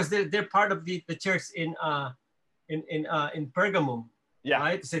this because they're part of the church in Pergamum. Yeah.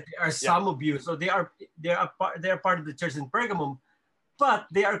 Right. So there are some of you. So they are part of the church in Pergamum, but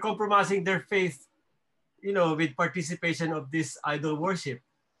they are compromising their faith, with participation of this idol worship.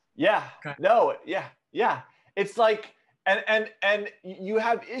 Yeah. Okay. No. Yeah. Yeah. It's like, and you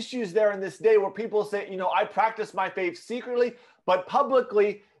have issues there in this day where people say, I practice my faith secretly, but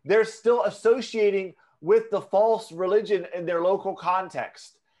publicly they're still associating with the false religion in their local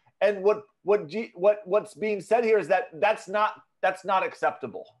context. And what's being said here is that's not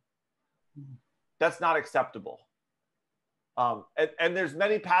acceptable. That's not acceptable. And there's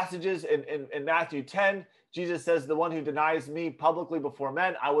many passages in Matthew 10. Jesus says, the one who denies me publicly before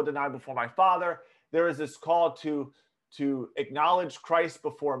men, I will deny before my Father. There is this call to acknowledge Christ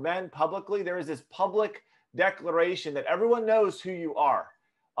before men publicly. There is this public declaration that everyone knows who you are.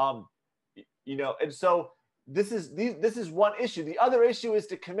 And so this is one issue. The other issue is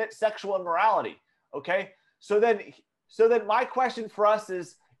to commit sexual immorality. Okay. So then my question for us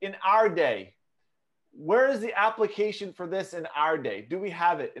is, in our day, where is the application for this in our day? Do we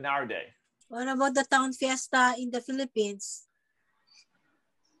have it in our day? What about the town fiesta in the Philippines?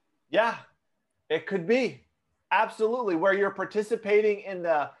 Yeah, it could be. Absolutely, where you're participating in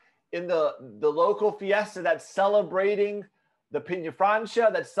the local fiesta that's celebrating the Piña Francia,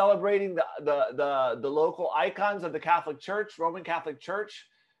 that's celebrating the local icons of the Catholic Church, Roman Catholic Church.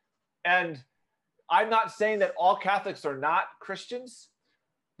 And I'm not saying that all Catholics are not Christians,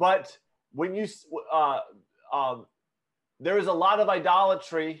 but when you there is a lot of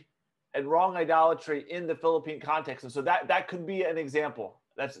idolatry and wrong idolatry in the Philippine context, and so that could be an example.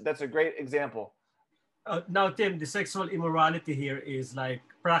 That's a great example. Now, Tim, the sexual immorality here is like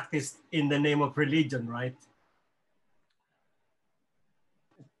practiced in the name of religion, right?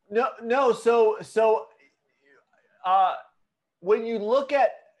 No. So when you look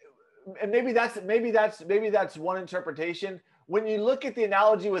at, and maybe that's one interpretation. When you look at the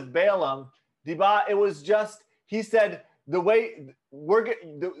analogy with Balaam, Diba, it was just, he said, the way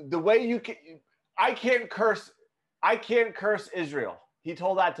you can, I can't curse Israel. He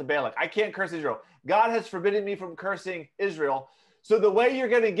told that to Balak. I can't curse Israel. God has forbidden me from cursing Israel. So the way you're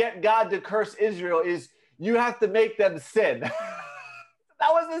going to get God to curse Israel is you have to make them sin. That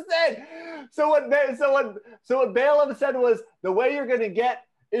was the sin. So what Balaam said was, the way you're going to get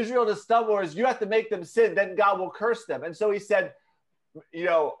Israel to stumble is you have to make them sin, then God will curse them. And so he said,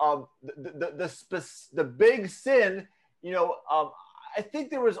 the big sin, I think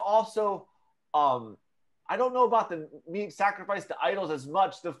there was also, I don't know about the meat sacrifice to idols as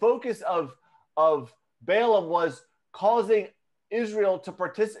much. The focus of Balaam was causing Israel to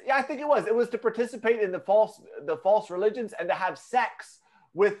participate. Yeah, I think it was to participate in the false religions and to have sex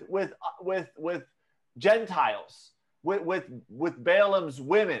with Gentiles, with Balaam's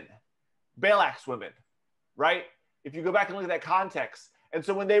women, Balak's women, right? If you go back and look at that context. And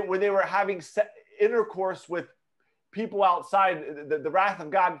so when they were having intercourse with people outside, the wrath of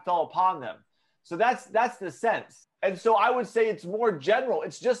God fell upon them. So that's the sense. And so I would say it's more general.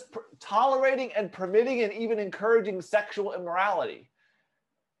 It's just tolerating and permitting and even encouraging sexual immorality.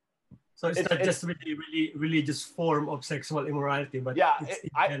 So it's not just really, really religious form of sexual immorality, but yeah, it's in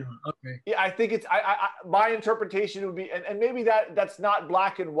general. Okay. Yeah, I think it's my interpretation would be, and maybe that's not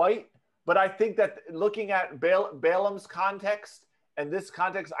black and white, but I think that looking at Balaam's context and this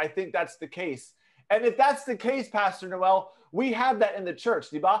context, I think that's the case. And if that's the case, Pastor Noel, we have that in the church,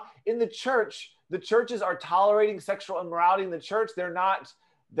 Diba. In the church, the churches are tolerating sexual immorality in the church. They're not,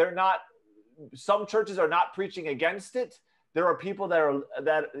 some churches are not preaching against it. There are people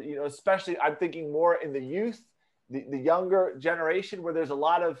that especially I'm thinking more in the youth, the younger generation, where there's a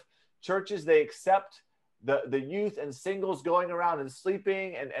lot of churches, they accept the youth and singles going around and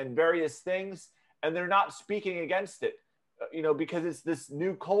sleeping and various things, and they're not speaking against it. Because it's this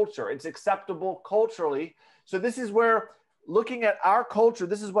new culture. It's acceptable culturally. So this is where, looking at our culture,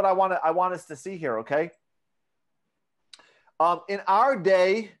 this is what I want us to see here, okay? In our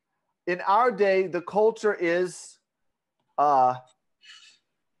day, the culture is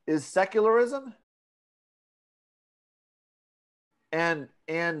secularism, and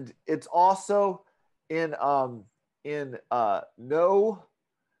it's also in no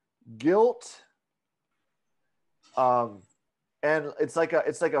guilt. And it's like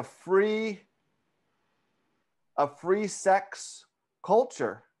a free sex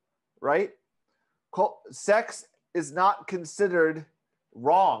culture, right? Sex is not considered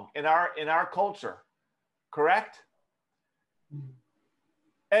wrong in our culture, correct?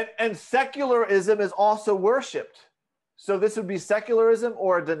 And secularism is also worshipped. So this would be secularism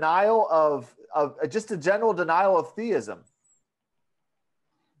or a denial of just a general denial of theism.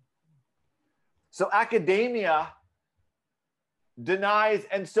 So academia denies,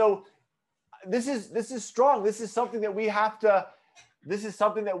 and so this is strong. This is something that we have to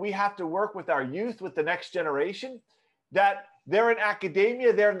work with our youth, with the next generation, that they're in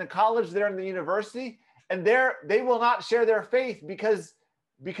academia, they're in the college, they're in the university, and they will not share their faith because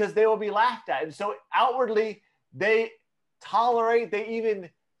they will be laughed at. And so outwardly they tolerate, they even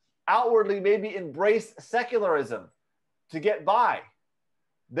outwardly maybe embrace secularism to get by.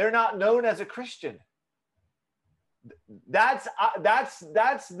 They're not known as a Christian. That's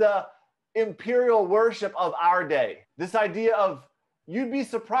the imperial worship of our day. This idea of, you'd be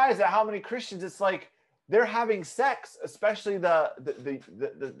surprised at how many Christians, it's like they're having sex, especially the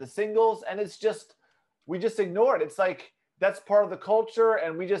singles, and it's just, we just ignore it. It's like that's part of the culture,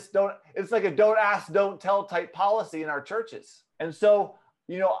 and we just don't. It's like a don't ask, don't tell type policy in our churches. And so,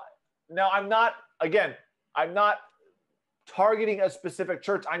 now I'm not targeting a specific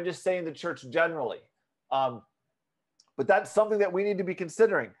church. I'm just saying the church generally. But that's something that we need to be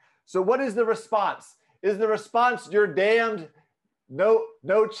considering. So what is the response? Is the response, you're damned,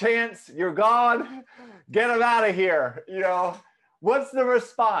 no chance, you're gone, get them out of here. You know, what's the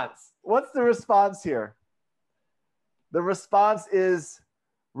response? What's the response here? The response is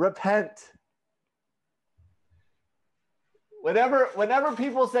repent. Whenever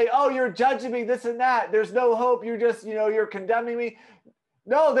people say, oh, you're judging me, this and that, there's no hope, you're just, you know, you're condemning me.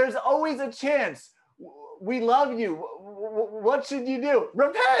 No, there's always a chance. We love you. What should you do?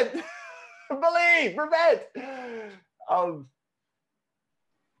 Repent. Believe, repent.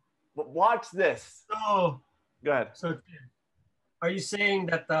 Watch this. So go ahead. So are you saying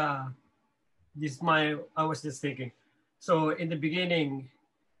that I was just thinking, so in the beginning,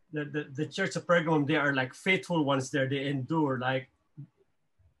 the church of Pergamum, they are like faithful ones there. They endure, like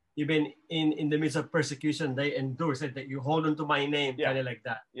even in the midst of persecution, they endure. Said that you hold on to my name, kind of like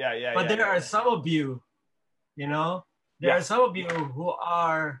that. But there are some of you, you know, there are some of you who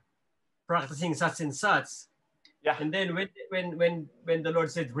are practicing such and such. And then when the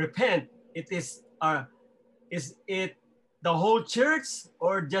Lord said repent, is it the whole church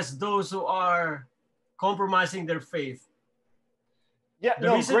or just those who are compromising their faith? Go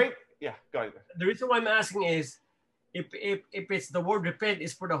ahead. The reason why I'm asking is, if it's the word repent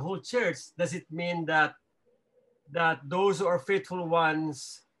is for the whole church, does it mean that those who are faithful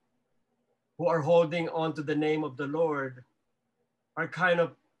ones who are holding on to the name of the Lord are kind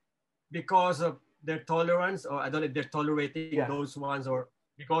of, because of their tolerance, or I don't know if they're tolerating those ones, or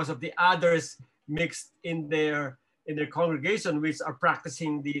because of the others mixed in their congregation, which are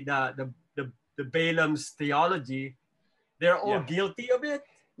practicing the Balaam's theology, they're all guilty of it?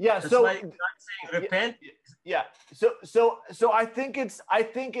 That's so why God saying repent. So I think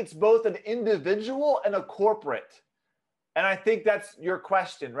it's both an individual and a corporate. And I think that's your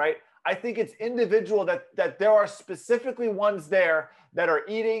question, right? I think it's individual, that there are specifically ones there that are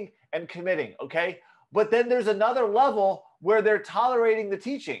eating and committing, okay? But then there's another level where they're tolerating the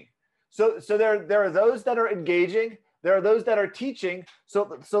teaching. So there are those that are engaging, there are those that are teaching.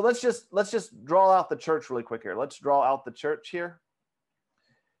 So let's just draw out the church really quick here. Let's draw out the church here.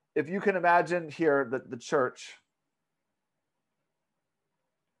 If you can imagine here the church.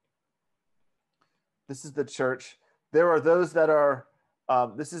 This is the church. There are those that are,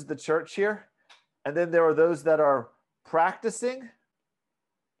 this is the church here. And then there are those that are practicing.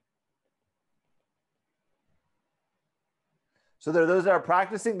 So there are those that are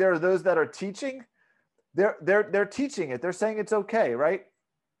practicing. There are those that are teaching. They're teaching it. They're saying it's okay, right?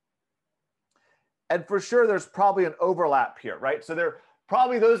 And for sure, there's probably an overlap here, right? So there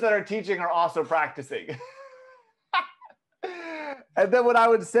probably those that are teaching are also practicing. And then what I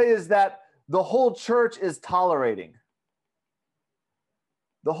would say is that the whole church is tolerating.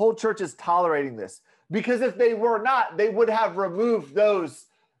 The whole church is tolerating this, because if they were not, they would have removed those.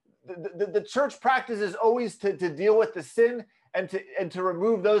 The church practice is always to deal with the sin and to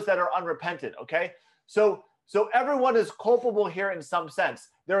remove those that are unrepentant. Okay, so everyone is culpable here in some sense.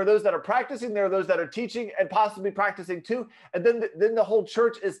 There are those that are practicing, there are those that are teaching and possibly practicing too, and then the whole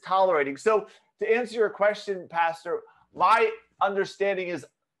church is tolerating. So to answer your question, Pastor, my understanding is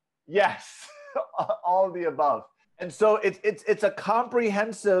yes, all of the above. And so it's a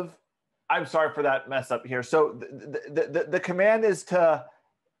comprehensive. I'm sorry for that mess up here. So the command is to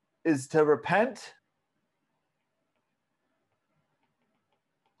repent.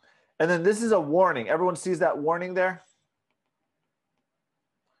 And then this is a warning. Everyone sees that warning there?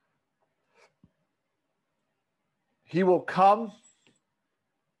 He will come,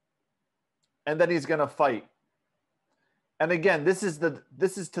 and then he's going to fight. And again, this is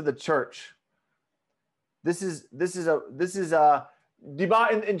to the church. This is in the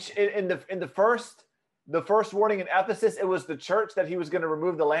first warning in Ephesus, it was the church that he was going to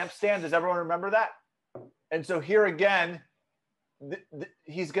remove the lampstand. Does everyone remember that? And so here again,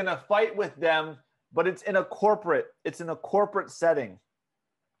 he's going to fight with them, but it's in a corporate setting.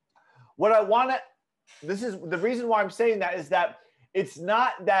 What I want to, this is the reason why I'm saying that, is that it's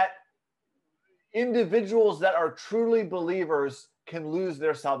not that individuals that are truly believers can lose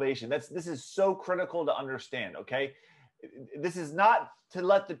their salvation. This is so critical to understand, okay? This is not to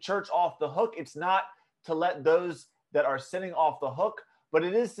let the church off the hook. It's not to let those that are sinning off the hook, but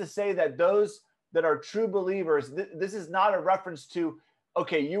it is to say that those that are true believers, this is not a reference to,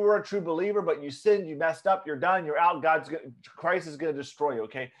 okay, you were a true believer, but you sinned, you messed up, you're done, you're out, Christ is going to destroy you,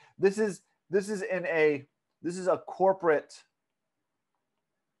 okay? This is a corporate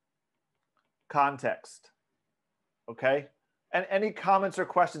context, okay? And any comments or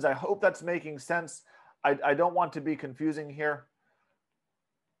questions? I hope that's making sense. I don't want to be confusing here.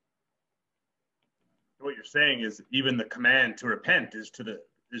 What you're saying is even the command to repent is to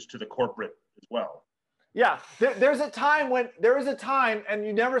the corporate as well. Yeah, there's a time when there is a time, and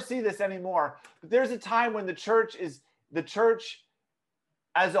you never see this anymore. But there's a time when the church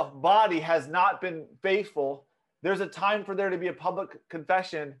as a body has not been faithful. There's a time for there to be a public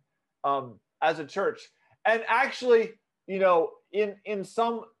confession as a church. And actually, you know, in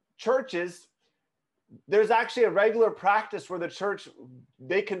some churches, there's actually a regular practice where the church,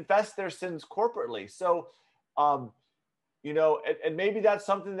 they confess their sins corporately. So, you know, and maybe that's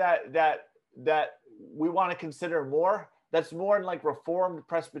something that we want to consider more. That's more in like Reformed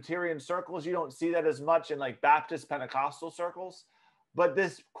Presbyterian circles. You don't see that as much in like Baptist Pentecostal circles. But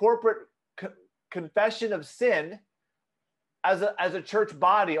this corporate confession of sin as a church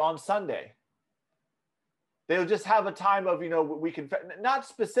body on Sunday, they'll just have a time of, you know, we confess, not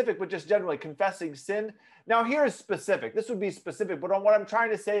specific, but just generally confessing sin. Now here's specific. This would be specific, but what I'm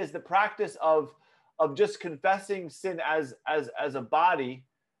trying to say is the practice of just confessing sin as a body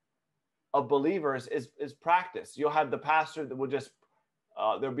of believers is practice. You'll have the pastor that will just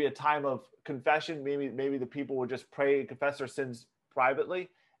there'll be a time of confession. Maybe the people will just pray and confess their sins privately,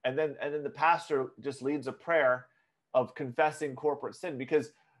 and then the pastor just leads a prayer of confessing corporate sin,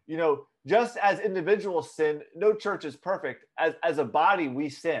 because, you know, just as individuals sin, no church is perfect. As a body, we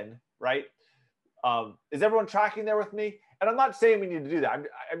sin, right? Is everyone tracking there with me? And I'm not saying we need to do that.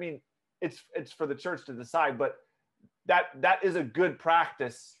 I mean, it's for the church to decide, but that is a good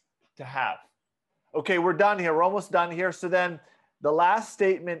practice to have. Okay, we're done here. We're almost done here. So then the last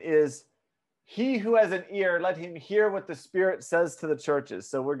statement is, he who has an ear, let him hear what the Spirit says to the churches.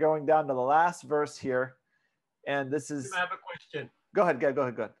 So we're going down to the last verse here. And this is... I have a question. Go ahead.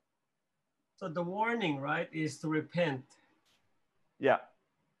 So the warning, right, is to repent. Yeah.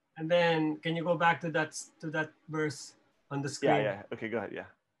 And then can you go back to that verse on the screen? Yeah. Okay, go ahead. Yeah.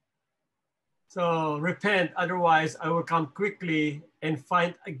 So repent, otherwise I will come quickly and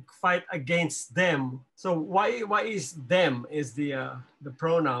fight against them. So why is them is the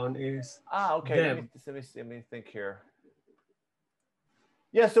pronoun is okay. them. Let me think here.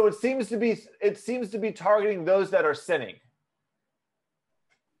 Yeah, so it seems to be targeting those that are sinning.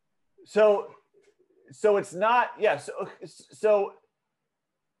 So it's not, yeah, so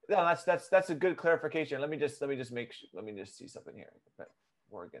no, that's a good clarification. Let me just see something here.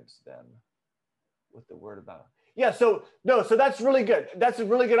 War against them with the word about. Yeah, so that's really good. That's a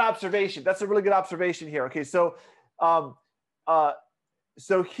really good observation. Here. Okay, so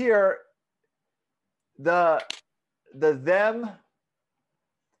so here the them,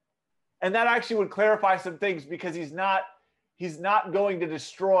 and that actually would clarify some things, because he's not going to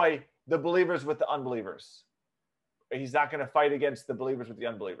destroy the believers with the unbelievers. He's not going to fight against the believers with the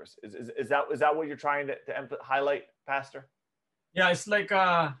unbelievers. Is that what you're trying to highlight, Pastor? Yeah, it's like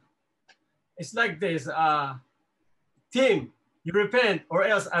this. Tim, you repent, or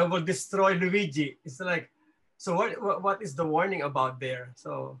else I will destroy Luigi. It's like, so what is the warning about there?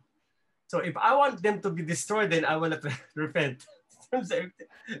 So if I want them to be destroyed, then I will not repent.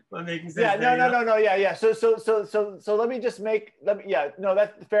 Making sense. Yeah, no. Yeah. So let me yeah, no,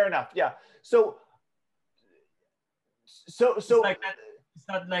 that's fair enough. Yeah. So it's like that. It's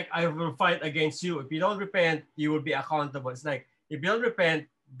not like I will fight against you. If you don't repent, you will be accountable. It's like, if you don't repent,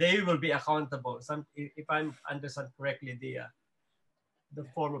 they will be accountable. If I'm understand correctly, the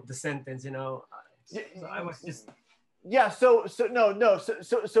form of the sentence, you know. So I was just. Yeah. So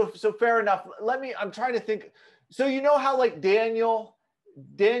fair enough. I'm trying to think. So you know how like Daniel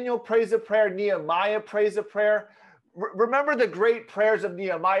prays a prayer, Nehemiah prays a prayer. Remember the great prayers of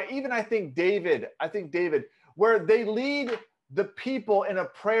Nehemiah. Even I think David, where they lead the people in a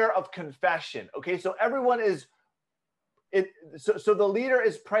prayer of confession. Okay, so everyone is. So the leader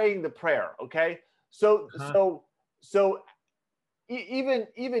is praying the prayer. Okay, so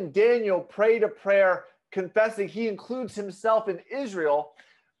even Daniel prayed a prayer confessing. He includes himself in Israel,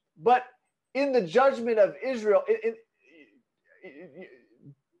 but in the judgment of Israel,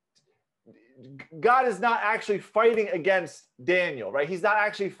 God is not actually fighting against Daniel, right? He's not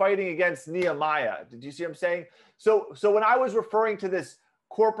actually fighting against Nehemiah. Did you see what I'm saying? So when I was referring to this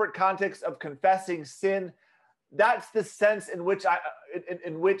corporate context of confessing sin, that's the sense in which I'm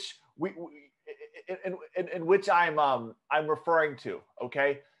referring to.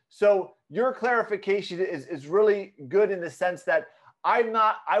 Okay, so your clarification is really good in the sense that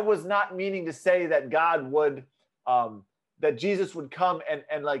I was not meaning to say that God would that Jesus would come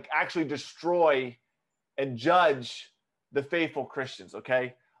and like actually destroy and judge the faithful Christians.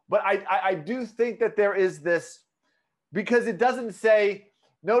 Okay, but I do think that there is this, because it doesn't say.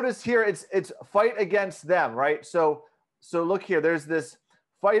 Notice here, it's fight against them, right? So look here, there's this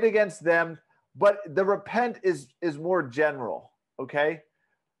fight against them, but the repent is more general, okay?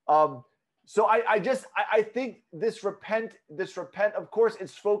 So I think this repent, of course,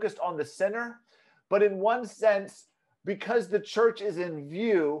 it's focused on the sinner, but in one sense, because the church is in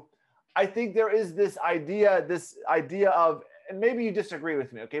view, I think there is this idea of, and maybe you disagree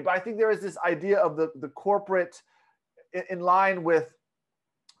with me, okay, but I think there is this idea of the corporate in line with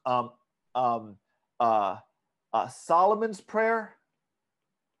Solomon's prayer.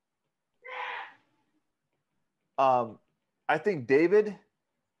 I think David,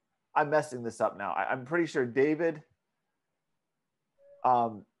 I'm messing this up now. I'm pretty sure David,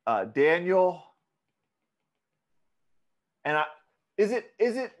 Daniel, and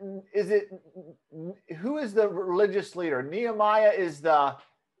who is the religious leader?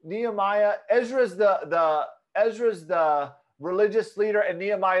 Ezra's the religious leader, and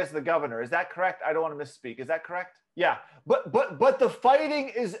Nehemiah is the governor. Is that correct? I don't want to misspeak. Is that correct? Yeah. But the fighting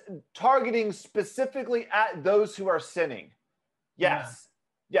is targeting specifically at those who are sinning. Yes.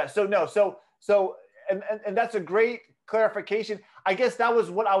 Yeah. So no. So and that's a great clarification. I guess that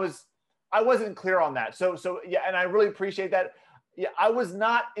was what I wasn't clear on that. So yeah, and I really appreciate that. Yeah, I was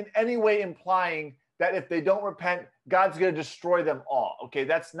not in any way implying that if they don't repent, God's going to destroy them all. Okay,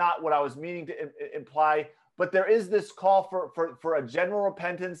 that's not what I was meaning to imply. But there is this call for a general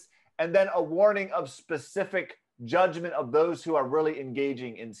repentance, and then a warning of specific judgment of those who are really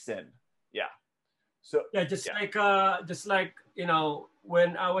engaging in sin. Yeah. So yeah, just like you know,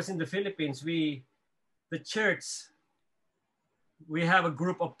 when I was in the Philippines, the church, we have a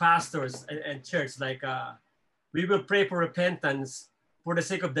group of pastors and church, like we will pray for repentance for the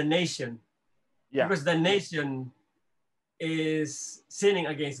sake of the nation. Yeah. Because the nation is sinning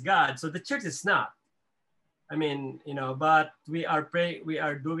against God. So the church is not. I mean, you know, but we are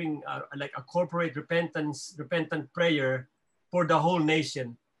doing like a corporate repentant prayer for the whole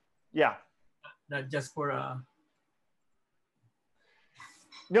nation. Yeah. Not just for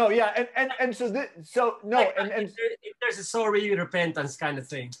No, yeah, and so no, like, and there's a sorry repentance kind of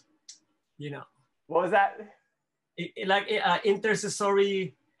thing, you know. What was that? Like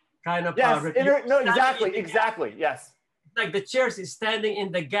intercessory kind of. Yes, exactly, yes. Like the church is standing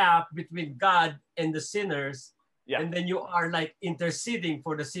in the gap between God and the sinners, yeah. And then you are like interceding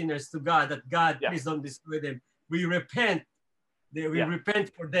for the sinners to God, that God, yeah, please don't destroy them. We repent. We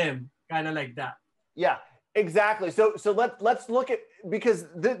repent for them, kind of like that. Yeah, exactly. So let's look at, because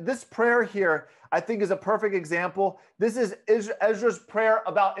this prayer here, I think, is a perfect example. This is Ezra's prayer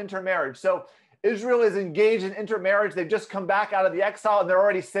about intermarriage. So Israel is engaged in intermarriage. They've just come back out of the exile and they're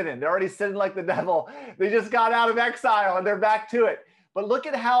already sinning. They're already sinning like the devil. They just got out of exile and they're back to it. But look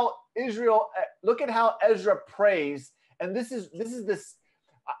at how Ezra prays. And this is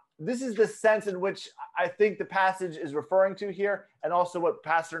the sense in which I think the passage is referring to here, and also what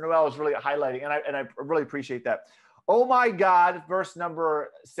Pastor Noel is really highlighting. And I really appreciate that. Oh my God, verse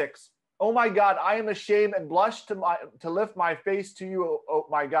number 6. Oh my God, I am ashamed and blush to lift my face to you, oh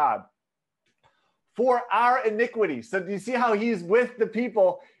my God, for our iniquities. So do you see how he's with the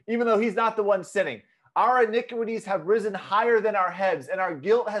people, even though he's not the one sinning? Our iniquities have risen higher than our heads, and our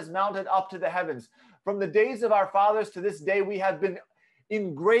guilt has mounted up to the heavens. From the days of our fathers to this day, we have been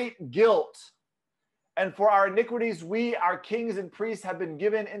in great guilt. And for our iniquities, we, our kings and priests, have been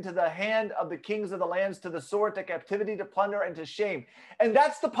given into the hand of the kings of the lands, to the sword, to captivity, to plunder, and to shame. And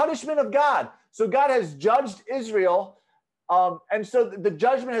that's the punishment of God. So God has judged Israel. And so the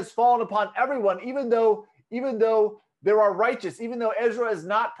judgment has fallen upon everyone, even though there are righteous, even though Ezra is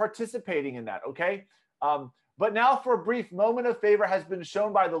not participating in that, okay? But now for a brief moment of favor has been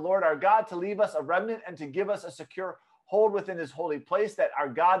shown by the Lord our God to leave us a remnant and to give us a secure hold within his holy place, that our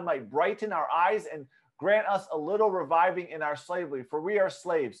God might brighten our eyes and grant us a little reviving in our slavery, for we are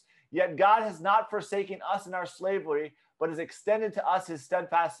slaves. Yet God has not forsaken us in our slavery, but has extended to us his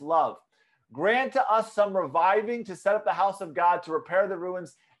steadfast love. Grant to us some reviving to set up the house of God, to repair the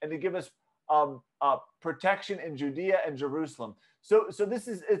ruins, and to give us protection in Judea and Jerusalem. So it's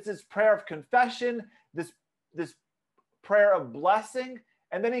this prayer of confession, this prayer of blessing,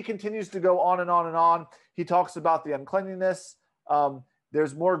 and then he continues to go on and on and on. He talks about the uncleanliness.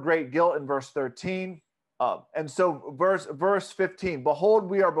 There's more great guilt in verse 13. And so verse 15, behold,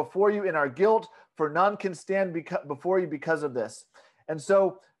 we are before you in our guilt, for none can stand before you because of this. And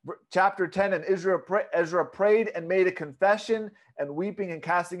so chapter 10, and Ezra prayed and made a confession, and weeping and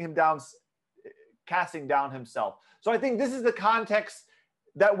casting down himself. So I think this is the context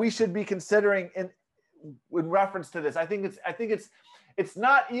that we should be considering in reference to this. I think it's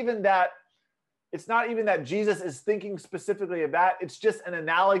not even that Jesus is thinking specifically of that. It's just an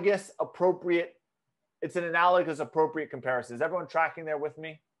analogous appropriate comparison. Is everyone tracking there with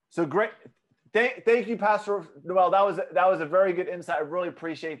me? So great. Thank you, Pastor Noel. That was a very good insight. I really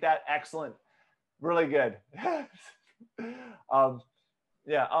appreciate that. Excellent. Really good.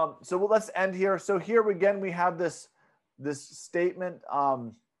 So let's end here. So here again, we have this statement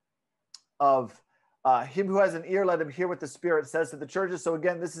of him who has an ear, let him hear what the Spirit says to the churches. So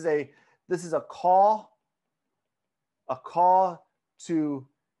again, this is a call to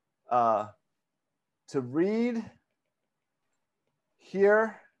read,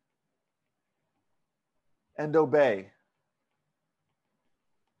 hear, and obey.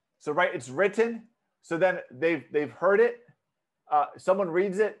 So right, it's written. So then they've heard it. Someone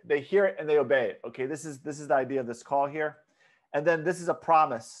reads it, they hear it, and they obey it. Okay, this is the idea of this call here. And then this is a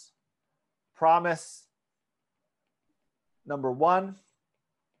promise. Promise number 1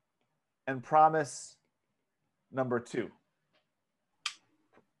 and promise number 2.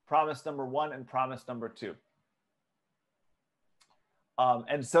 Promise number 1 and promise number 2.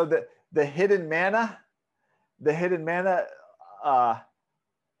 And so the hidden manna,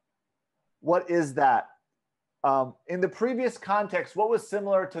 what is that? In the previous context, what was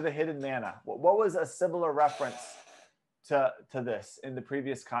similar to the hidden manna? What was a similar reference to this in the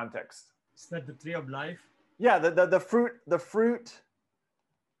previous context? Is that the tree of life? Yeah, the fruit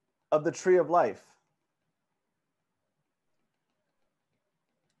of the tree of life.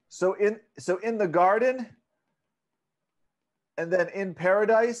 So in the garden, and then in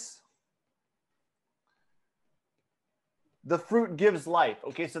paradise, the fruit gives life.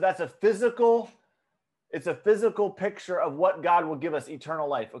 Okay, so that's a physical picture of what God will give us, eternal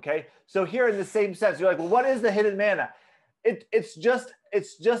life. Okay, so here in the same sense, you're like, well, what is the hidden manna? It's just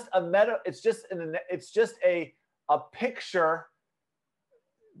a picture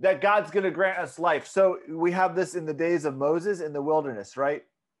that God's going to grant us life. So we have this in the days of Moses in the wilderness, right?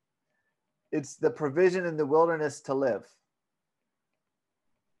 It's the provision in the wilderness to live.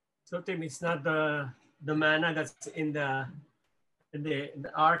 So Tim, it's not the manna that's in the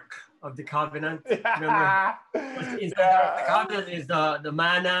Ark of the Covenant. Remember, inside the Ark of the Covenant is the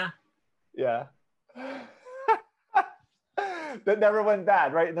manna. Yeah. That never went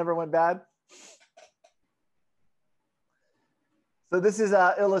bad, right? It never went bad. So this is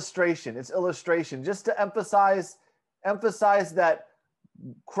an illustration. It's illustration just to emphasize that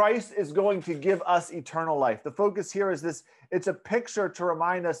Christ is going to give us eternal life. The focus here is this. It's a picture to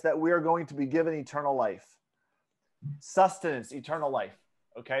remind us that we are going to be given eternal life. Sustenance, eternal life.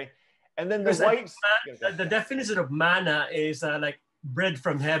 Okay. And then the definition of manna is like bread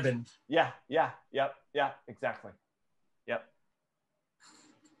from heaven. Yeah, exactly. Yep.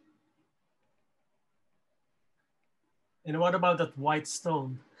 And what about that white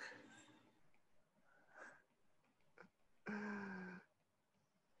stone?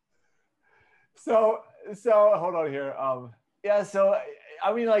 So hold on here. So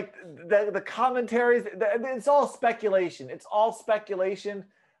I mean, like the commentaries, it's all speculation. It's all speculation.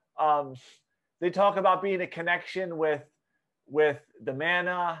 They talk about being a connection with the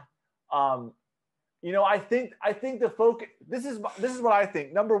manna. I think the focus. This is what I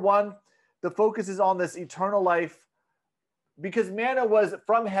think. Number one, the focus is on this eternal life, because manna was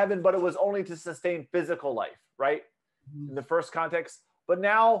from heaven, but it was only to sustain physical life, right? In the first context. But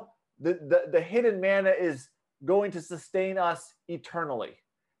now the hidden manna is going to sustain us eternally.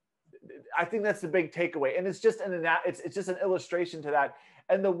 I think that's the big takeaway, and it's just an illustration to that.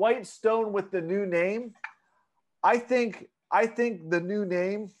 And the white stone with the new name, I think the new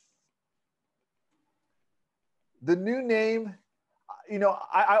name,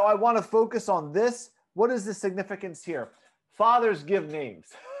 I want to focus on this. What is the significance here? Fathers give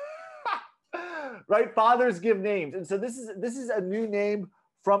names, right? Fathers give names, and so this is a new name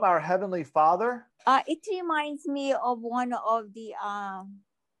from our Heavenly Father. It reminds me of one of the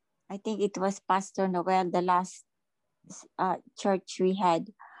I think it was Pastor Noel, the last church we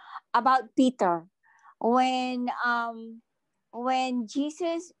had, about Peter, when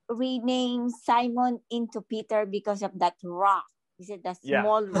Jesus renamed Simon into Peter because of that rock. Is it the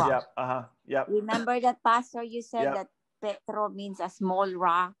small rock? Yep. Remember that, Pastor? You said that Petro means a small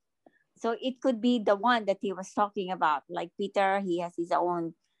rock. So it could be the one that he was talking about. Like Peter, he has his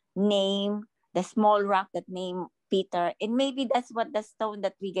own name, the small rock that named Peter. And maybe that's what the stone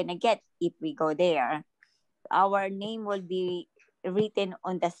that we're going to get if we go there. Our name will be written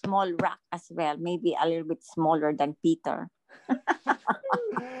on the small rock as well. Maybe a little bit smaller than Peter.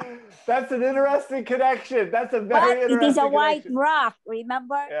 That's an interesting connection. That's a very interesting It is a connection. white rock.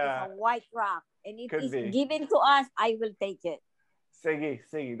 Remember? Yeah. It's a white rock. And if Could it's be given to us, I will take it.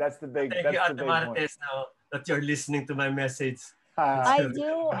 Siggy, that's the big. Thank that's you, the big Ate point. Martes, now that you're listening to my message. I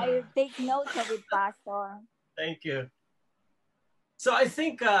do. I take notes of it, Pastor. Thank you. So I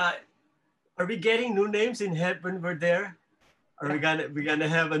think Are we getting new names in heaven? We're there. Are we gonna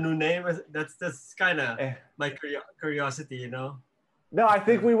have a new name? That's kind of my curiosity, you know. No, I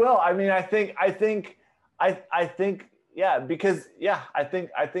think we will. I mean, I think, yeah, because I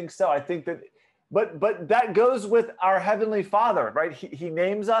think so. I think that, but that goes with our Heavenly Father, right? He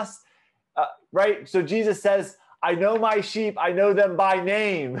names us, right? So Jesus says, "I know my sheep. I know them by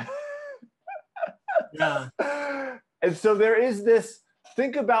name." Yeah. And so there is this.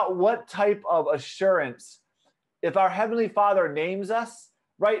 Think about what type of assurance, if our Heavenly Father names us,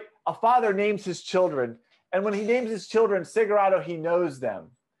 right? A father names his children. And when he names his children, Sigurado, he knows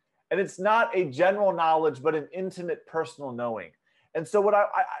them. And it's not a general knowledge, but an intimate personal knowing. And so what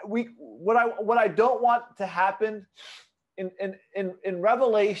I don't want to happen in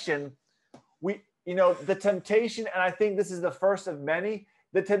Revelation, the temptation, and I think this is the first of many,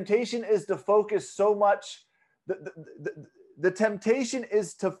 the temptation is to focus so much, the temptation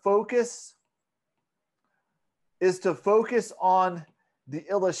is to focus on the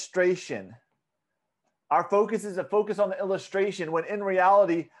illustration. Our focus is a focus on the illustration, when in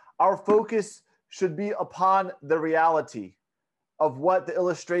reality, our focus should be upon the reality of what the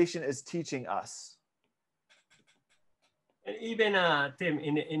illustration is teaching us. And even Tim,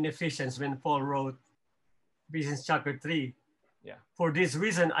 in Ephesians, when Paul wrote Ephesians chapter 3, for this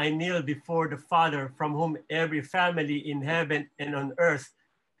reason I kneel before the Father, from whom every family in heaven and on earth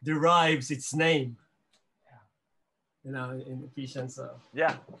derives its name. You know, in Ephesians.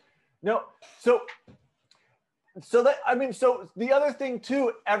 Yeah. No. So that, I mean, so the other thing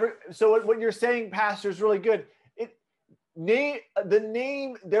too, so what you're saying, Pastor, is really good. Name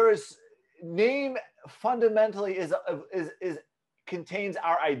fundamentally contains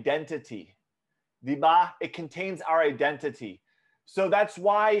our identity. Diba? It contains our identity. So that's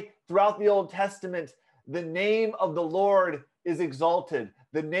why throughout the Old Testament, the name of the Lord is exalted.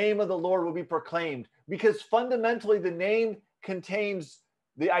 The name of the Lord will be proclaimed, because fundamentally the name contains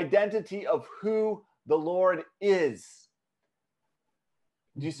the identity of who the Lord is.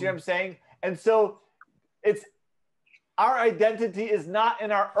 Do you see what I'm saying? And so it's, our identity is not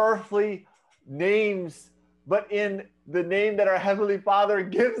in our earthly names, but in the name that our Heavenly Father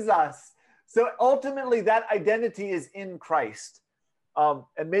gives us. So ultimately that identity is in Christ.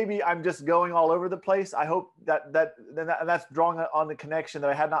 And maybe I'm just going all over the place. I hope that's drawing on the connection that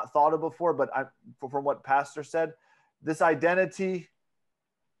I had not thought of before, but from what Pastor said, this identity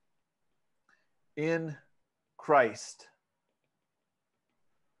in Christ.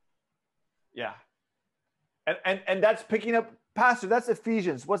 Yeah. And that's picking up, Pastor, that's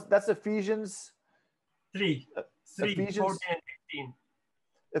Ephesians. That's Ephesians 3, 14 and 15.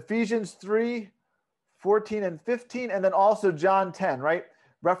 Ephesians 3, 14 and 15, and then also John 10, right?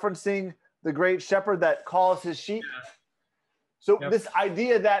 Referencing the great shepherd that calls his sheep. Yeah. So this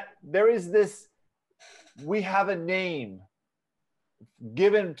idea that there is this, we have a name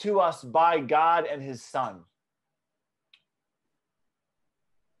given to us by God and his Son.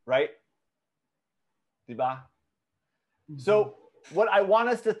 Right? Diba? So what I want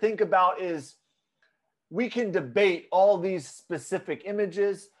us to think about is, we can debate all these specific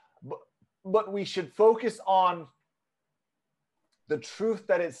images, but we should focus on the truth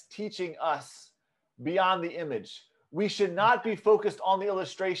that it's teaching us beyond the image. We should not be focused on the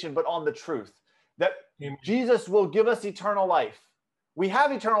illustration, but on the truth that Jesus will give us eternal life. We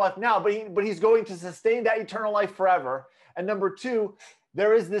have eternal life now, but he's going to sustain that eternal life forever. And number two,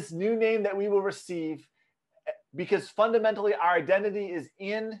 there is this new name that we will receive, because fundamentally our identity is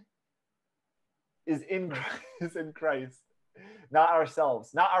in Christ, not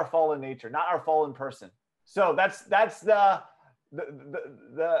ourselves, not our fallen nature, not our fallen person. So that's the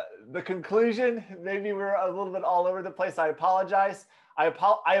conclusion. Maybe we're a little bit all over the place. I apologize. I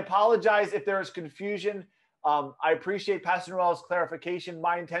apologize if there is confusion. I appreciate Pastor Noel's clarification.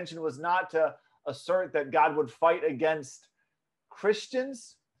 My intention was not to assert that God would fight against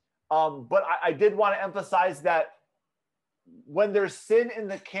Christians, but I did want to emphasize that when there's sin in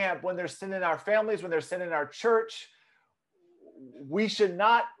the camp, when there's sin in our families, when there's sin in our church, we should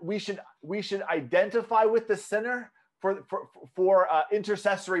identify with the sinner for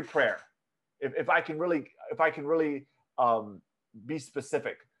intercessory prayer. If I can really be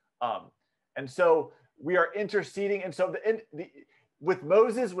specific, and so we are interceding. And so with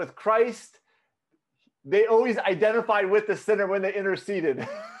Moses, with Christ, they always identified with the sinner when they interceded.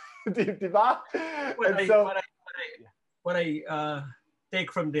 What I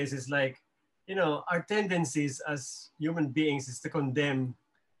take from this is, like, you know, our tendencies as human beings is to condemn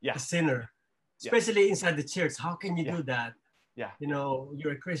a sinner, especially inside the church. How can you do that? Yeah. You know,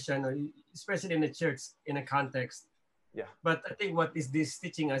 you're a Christian, or especially in the church, in a context. Yeah. But I think what is this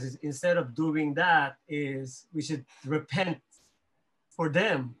teaching us is instead of doing that is we should repent for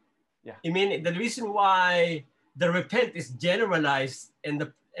them. Yeah. I mean, the reason why the repent is generalized and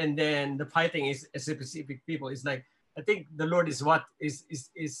then the fighting is a specific people is like, I think the Lord is what is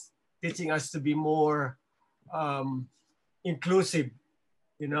teaching us to be more inclusive.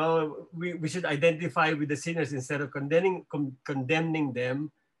 You know, we should identify with the sinners instead of condemning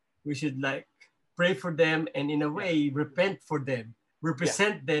them. We should like pray for them and in a way repent for them,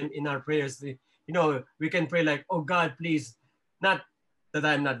 represent them in our prayers. You know, we can pray like, oh God, please, not that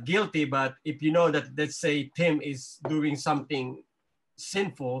I'm not guilty, but if you know that, let's say Tim is doing something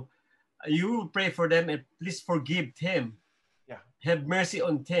sinful, you pray for them and please forgive Tim. Yeah. Have mercy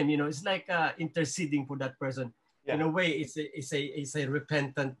on Tim. You know, it's like interceding for that person. Yeah. In a way, it's a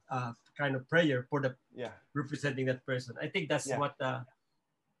repentant kind of prayer for the representing that person. I think that's what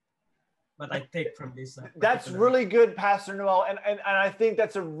I take from this. That's really good, Pastor Noel, and I think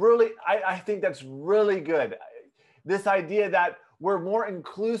that's I think that's really good. This idea that we're more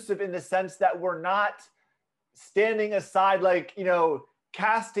inclusive in the sense that we're not standing aside, like, you know,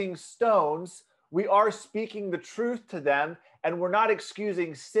 casting stones. We are speaking the truth to them, and we're not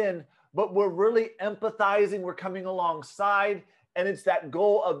excusing sin, but we're really empathizing. We're coming alongside, and it's that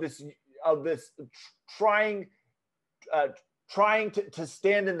goal of this trying to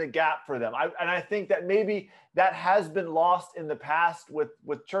stand in the gap for them. And I think that maybe that has been lost in the past with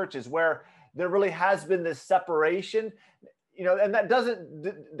churches, where there really has been this separation, you know, and that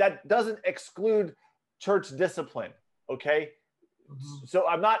doesn't exclude church discipline. Okay. Mm-hmm. So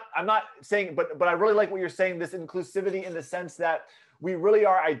I'm not saying, but I really like what you're saying, this inclusivity in the sense that we really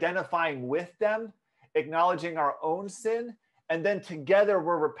are identifying with them, acknowledging our own sin, and then together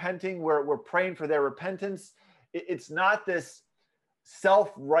we're repenting, we're praying for their repentance. It's not this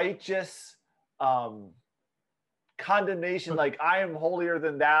self-righteous condemnation, like I am holier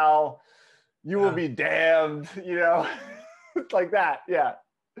than thou, you will be damned, you know, like that. Yeah,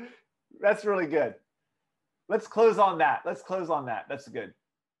 that's really good. Let's close on that. That's good.